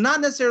right, so it's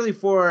not necessarily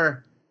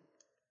for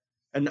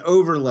an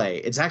overlay.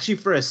 It's actually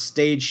for a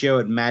stage show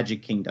at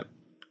Magic Kingdom,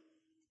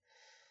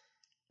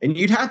 and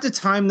you'd have to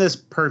time this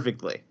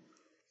perfectly.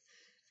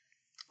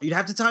 You'd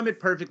have to time it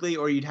perfectly,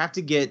 or you'd have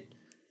to get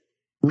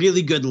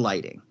really good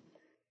lighting.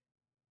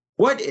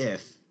 What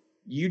if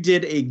you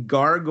did a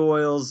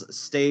Gargoyles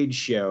stage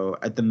show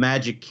at the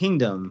Magic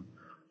Kingdom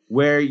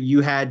where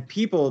you had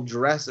people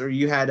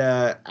you had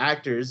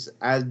actors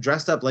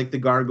dressed up like the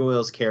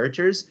Gargoyles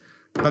characters,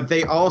 but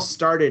they all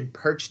started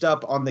perched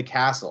up on the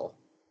castle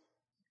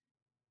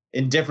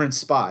in different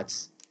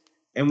spots.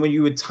 And when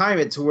you would time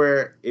it to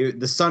where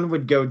the sun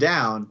would go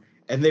down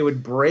and they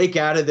would break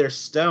out of their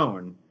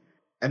stone,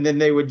 and then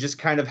they would just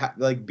kind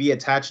of be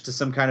attached to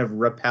some kind of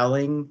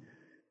rappelling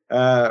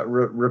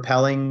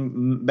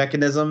repelling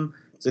mechanism,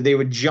 so they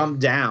would jump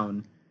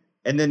down,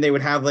 and then they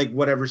would have like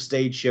whatever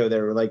stage show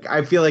they were like.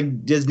 I feel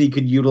like Disney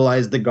could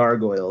utilize the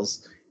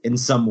gargoyles in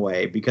some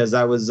way because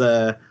that was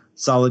a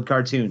solid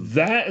cartoon.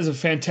 That is a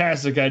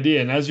fantastic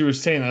idea. And as you were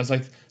saying, I was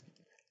like,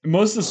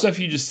 most of the stuff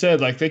you just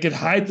said, like they could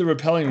hide the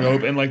repelling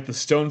rope and like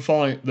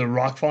the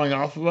rock falling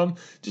off of them,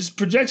 just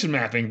projection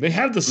mapping. They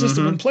have the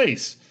system in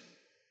place.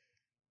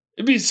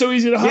 It'd be so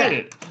easy to hide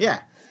it.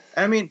 Yeah.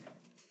 I mean,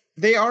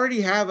 they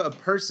already have a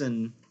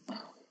person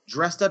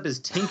dressed up as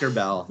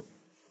Tinkerbell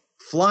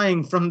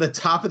flying from the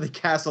top of the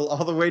castle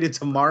all the way to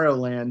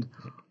Tomorrowland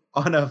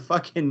on a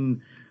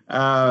fucking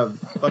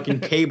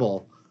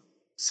cable.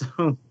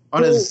 So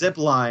on a zip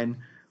line.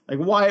 Like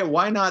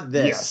why not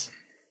this? Yes.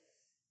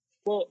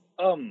 Well,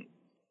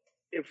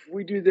 if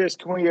we do this,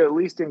 can we at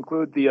least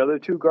include the other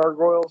two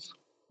gargoyles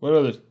What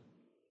other?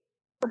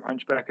 from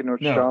Hunchback of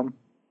Notre Dame?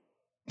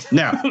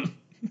 No.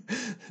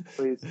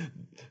 Please.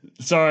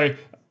 Sorry.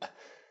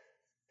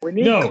 We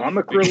need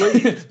comic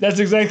relief. That's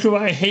exactly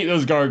why I hate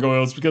those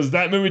gargoyles, because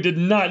that movie did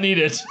not need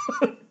it.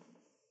 It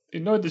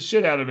annoyed the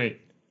shit out of me.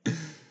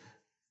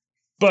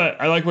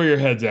 But I like where your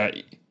head's at.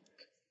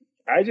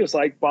 I just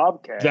like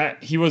Bobcat.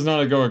 That he was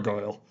not a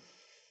gargoyle.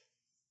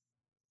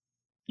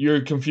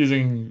 You're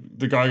confusing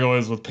the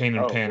gargoyles with Pain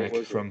and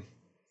Panic from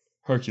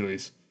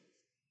Hercules.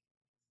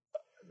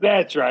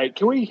 That's right.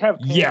 Can we have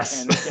Pain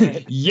Yes. and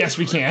Panic? Yes,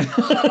 we can.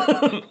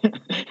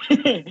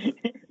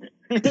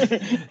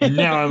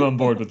 Now I'm on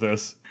board with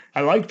this.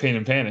 I like Pain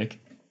and Panic.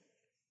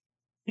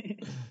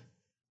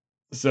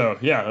 So,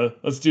 yeah,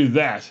 let's do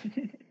that.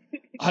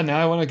 Now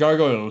I want a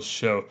gargoyles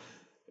show.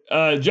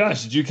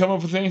 Josh, did you come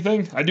up with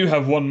anything? I do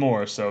have one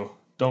more, so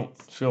don't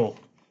feel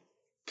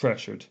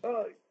pressured.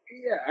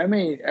 Yeah, I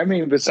mean,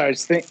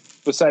 besides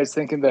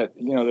thinking that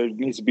there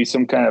needs to be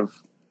some kind of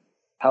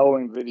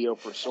Halloween video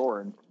for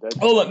Soren.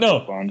 Oh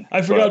no, fun.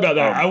 I forgot about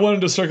that. I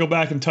wanted to circle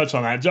back and touch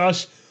on that.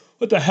 Josh,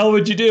 what the hell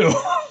would you do?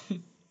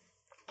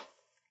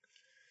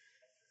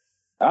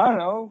 I don't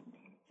know.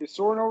 You're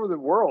soaring over the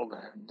world.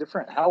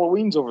 Different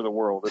Halloweens over the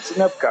world. It's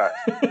an Epcot.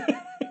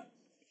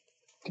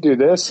 Could do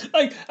this.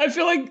 Like, I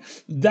feel like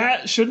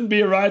that shouldn't be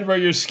a ride where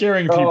you're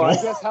scaring people. I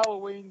guess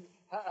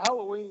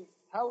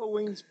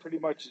Halloween's pretty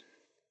much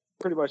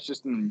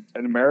just an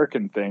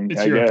American thing.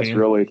 It's I European. guess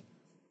really.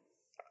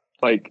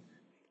 Like.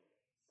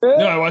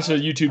 No, I watched a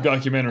YouTube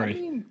documentary. I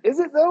mean, is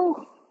it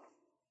though?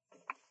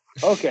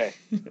 Okay.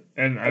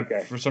 And I,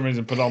 for some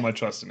reason, put all my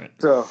trust in it.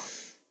 So.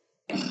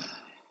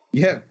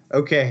 Yeah.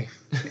 Okay.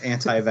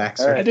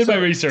 Anti-vaxxer. Right, I did my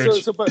research.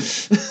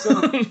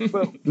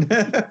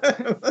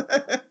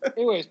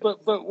 Anyways,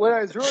 but what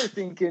I was really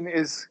thinking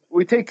is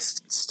we take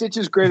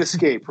Stitch's Great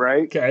Escape,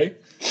 right? Okay.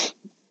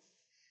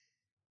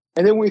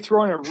 And then we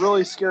throw in a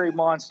really scary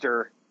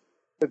monster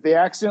that they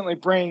accidentally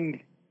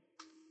bring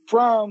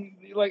from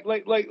like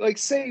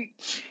say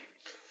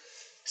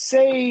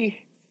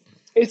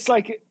it's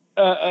like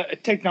a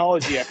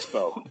technology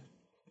expo,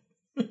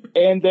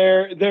 and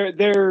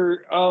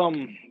they're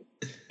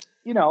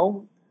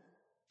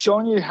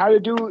showing you how to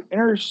do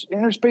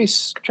inner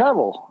space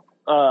travel,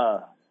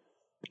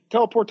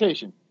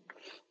 teleportation.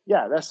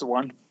 Yeah, that's the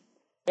one.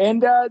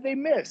 And they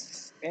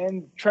miss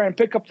and try and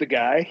pick up the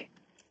guy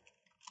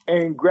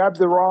and grab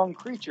the wrong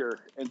creature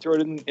and throw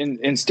it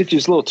in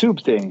Stitch's little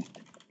tube thing.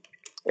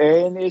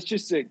 And it's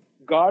just a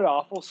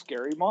god-awful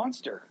scary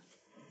monster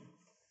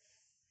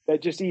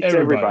that just eats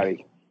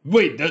everybody.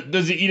 Wait,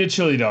 does it eat a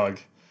chili dog?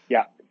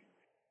 Yeah.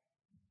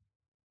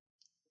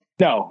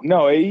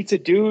 No, it eats a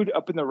dude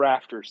up in the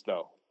rafters,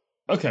 though.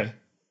 Okay.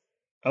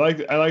 I like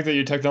that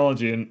your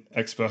technology in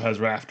Expo has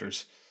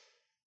rafters.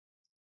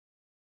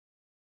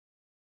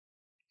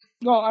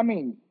 No, I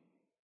mean,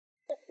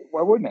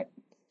 why wouldn't it?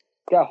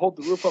 Gotta hold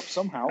the roof up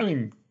somehow. I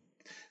mean,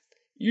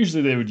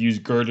 usually they would use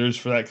girders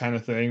for that kind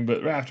of thing,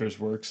 but rafters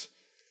works.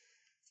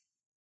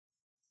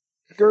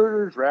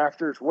 Girders,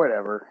 rafters,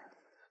 whatever.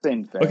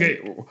 Same thing. Okay,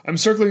 I'm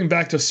circling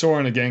back to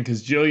Soren again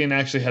because Jillian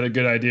actually had a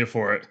good idea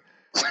for it.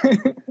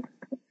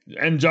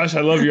 And Josh,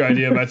 I love your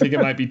idea, but I think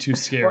it might be too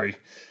scary.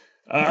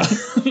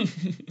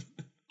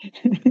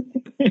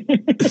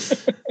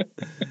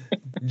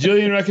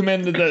 Jillian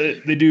recommended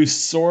that they do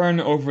Soren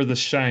over The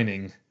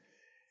Shining.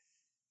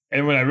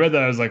 And when I read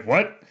that, I was like,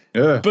 what?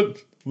 Yeah. But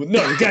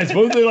no, guys,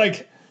 both they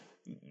like,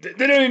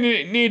 they don't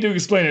even need to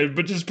explain it,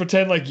 but just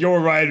pretend like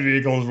your ride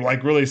vehicle is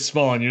like really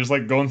small and you're just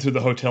like going through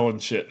the hotel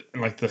and shit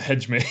and like the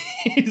hedge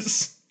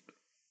maze.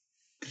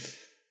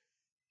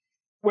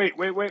 Wait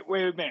a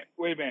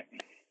minute.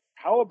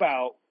 How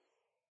about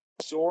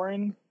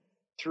Soren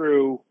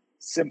through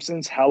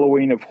Simpsons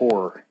Halloween of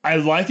Horror? I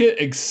like it,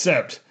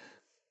 except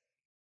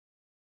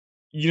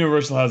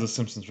Universal has a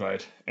Simpsons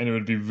ride, and it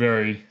would be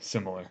very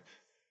similar.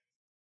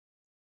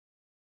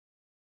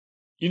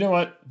 You know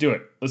what? Do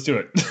it. Let's do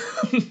it.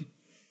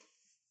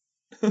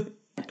 I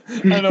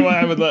don't know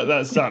why I would let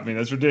that stop me.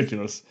 That's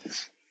ridiculous.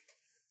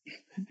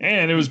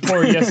 And it was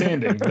poor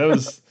yes-anding. That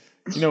was,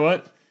 you know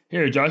what?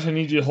 Here, Josh, I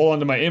need you to hold on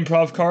to my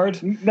improv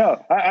card.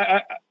 No,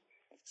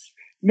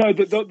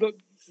 the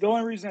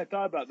only reason I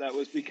thought about that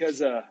was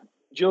because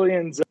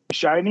Jillian's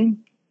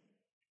Shining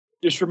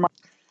just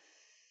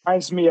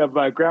reminds me of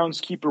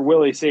groundskeeper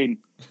Willie saying,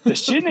 "The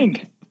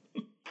Shining."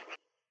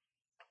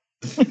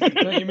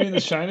 Don't you mean The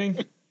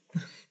Shining?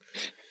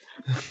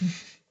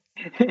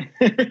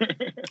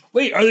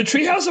 Wait, are the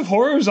Treehouse of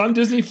Horrors on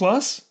Disney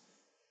Plus?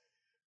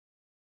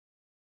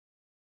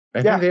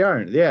 I think they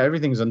are. Yeah,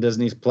 everything's on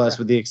Disney Plus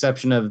with the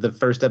exception of the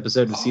first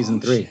episode of season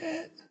 3.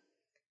 Shit.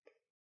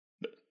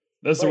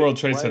 That's the World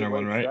Trade Center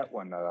one, right? That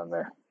one not on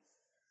there.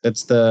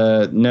 That's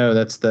the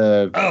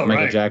Oh,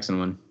 Michael right. Jackson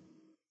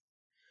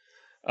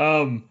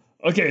one.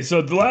 Okay,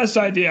 so the last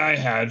idea I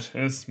had,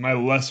 and it's my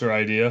lesser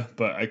idea,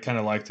 but I kind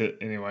of liked it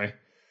anyway.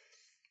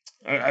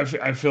 I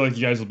feel like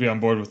you guys will be on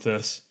board with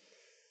this.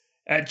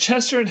 At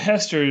Chester and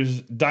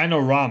Hester's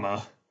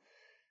Dinorama,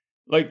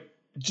 like,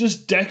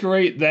 just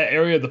decorate that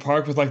area of the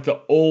park with like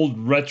the old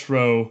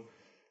retro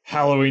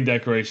Halloween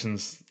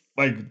decorations.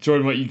 Like,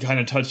 Jordan, what you kind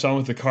of touched on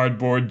with the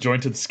cardboard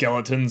jointed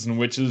skeletons and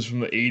witches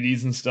from the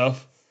 80s and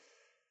stuff.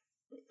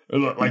 Or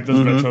like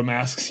those retro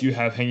masks you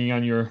have hanging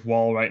on your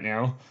wall right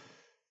now.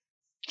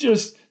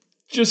 Just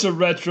a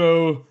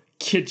retro,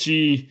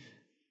 kitschy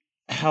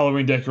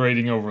Halloween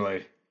decorating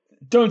overlay.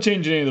 Don't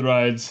change any of the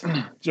rides.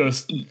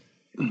 Just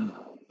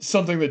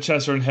something that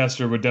Chester and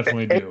Hester would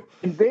definitely do.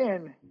 And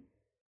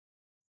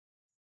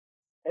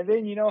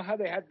then you know how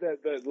they had the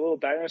little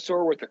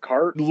dinosaur with the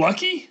cart?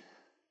 Lucky?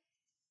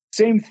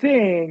 Same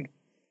thing.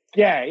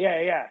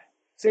 Yeah.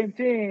 Same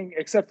thing,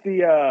 except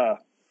the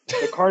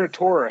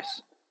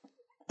Carnotaurus.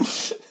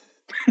 There's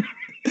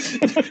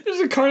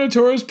a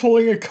Carnotaurus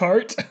pulling a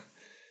cart.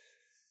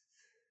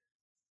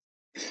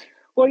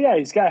 Well, yeah,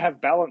 he's got to have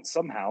balance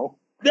somehow.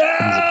 No!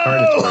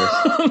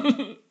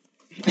 Carnotaurus.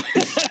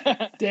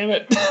 Damn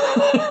it.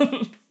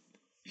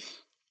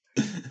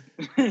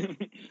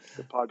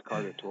 The pod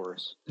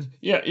Carnotaurus.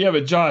 Yeah,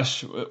 but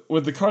Josh,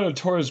 when the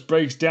Carnotaurus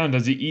breaks down,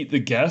 does he eat the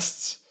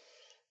guests?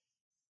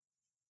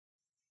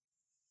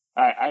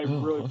 I Oh,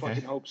 really okay.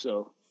 fucking hope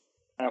so.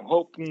 I'm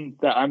hoping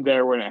that I'm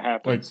there when it Like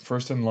happens.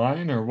 first in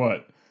line or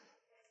what?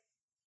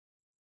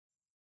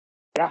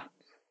 Yeah.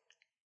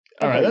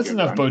 All right, Okay, that's good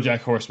enough run. BoJack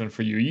Horseman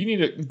for you. You need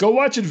to go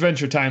watch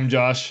Adventure Time,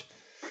 Josh.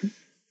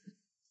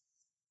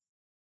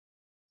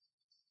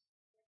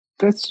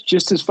 That's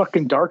just as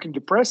fucking dark and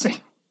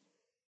depressing.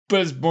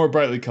 But it's more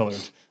brightly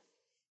colored.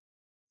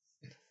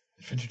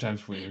 Adventure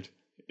Time's weird.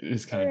 It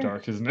is kind of Yeah.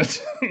 dark, isn't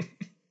it?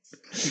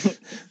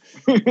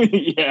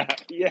 yeah,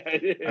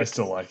 it is. I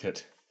still like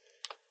it.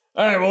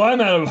 All right, well, I'm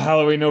out of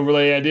Halloween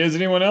overlay ideas.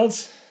 Anyone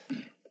else?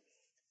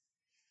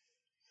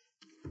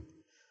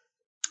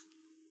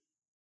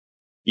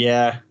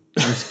 Yeah,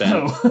 I'm spent.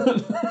 No.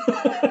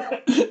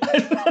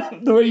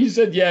 The way you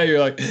said yeah, you're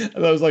like, I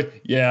was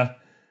like, yeah,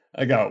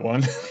 I got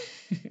one.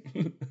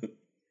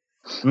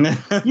 You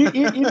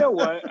know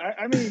what?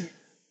 I mean,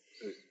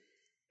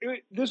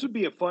 this would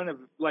be a fun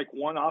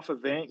one-off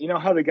event. You know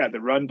how they got the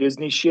Run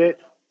Disney shit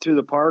through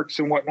the parks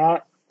and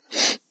whatnot?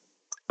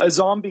 A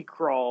zombie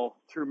crawl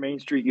through Main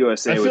Street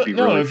USA would be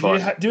really if fun.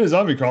 you do a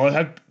zombie crawl, it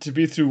had to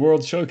be through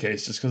World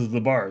Showcase just because of the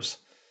bars.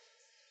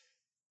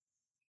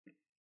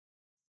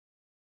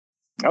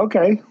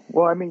 Okay.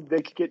 Well, I mean,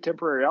 they could get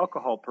temporary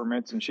alcohol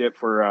permits and shit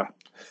for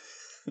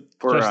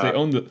Josh, they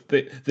own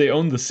they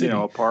own the city.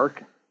 a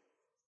park.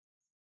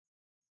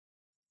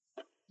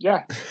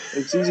 Yeah,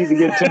 it's easy to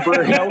get a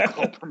temporary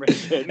alcohol permit.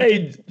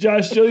 Hey,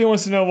 Josh, Jillian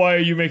wants to know, why are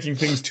you making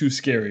things too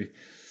scary?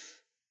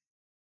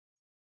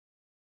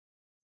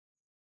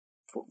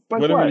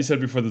 Like Whatever what? you said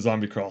before the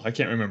zombie crawl, I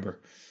can't remember.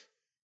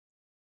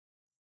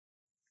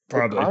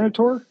 Probably.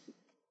 Carnotaur?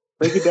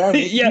 Break it down.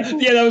 yeah,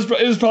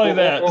 it was probably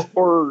that.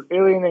 Or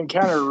Alien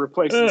Encounter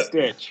replacing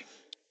Stitch.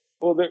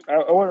 Well, I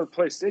want to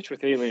replace Stitch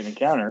with Alien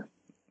Encounter.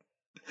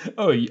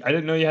 Oh, I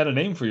didn't know you had a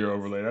name for your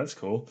overlay. That's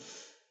cool.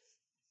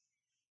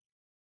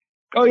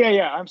 Oh,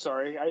 yeah. I'm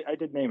sorry. I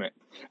did name it.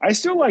 I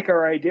still like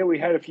our idea we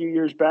had a few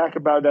years back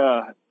about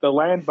the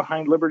land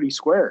behind Liberty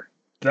Square.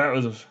 That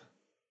was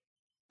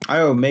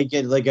Oh, make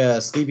it like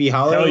a Sleepy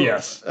Hollow Hell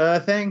yes.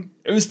 Thing?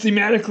 It was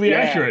thematically Yeah.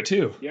 accurate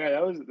too. Yeah,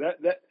 that was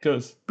that.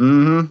 Because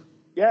Mm-hmm.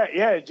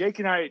 Yeah. Jake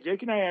and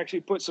I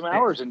actually put some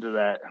hours into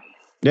that.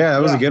 Yeah,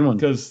 that was a good one.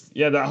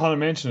 that Haunted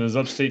Mansion is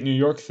upstate New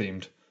York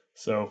themed.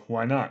 So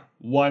why not?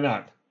 Why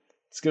not?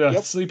 Let's get a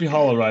Yep. Sleepy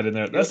Hollow ride in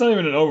there. That's not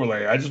even an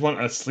overlay. I just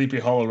want a Sleepy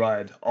Hollow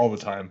ride all the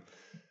time.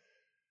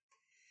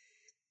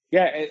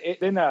 Yeah,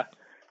 then a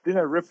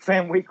Rip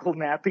Van Winkle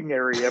napping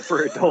area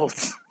for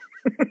adults.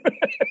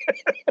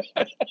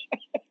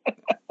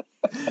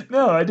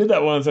 No, I did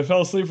that once. I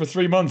fell asleep for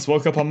 3 months,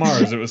 woke up on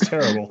Mars. It was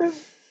terrible.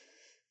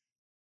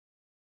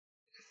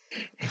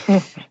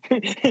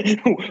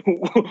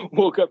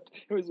 Woke up.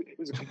 It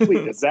was a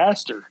complete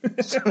disaster.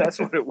 So that's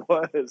what it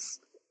was.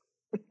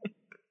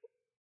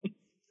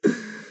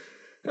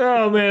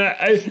 Oh man,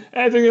 I think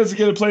that's as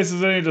good a place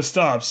as any to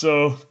stop.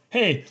 So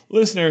hey,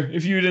 listener,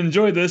 if you'd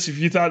enjoyed this, if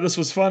you thought this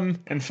was fun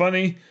and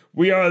funny,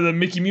 we are the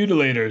Mickey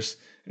Mutilators.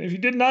 And if you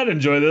did not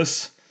enjoy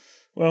this,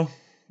 well,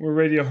 we're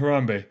Radio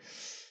Harambe.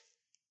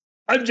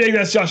 I'm Jake,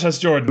 that's Josh, that's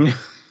Jordan.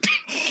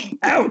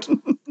 Out!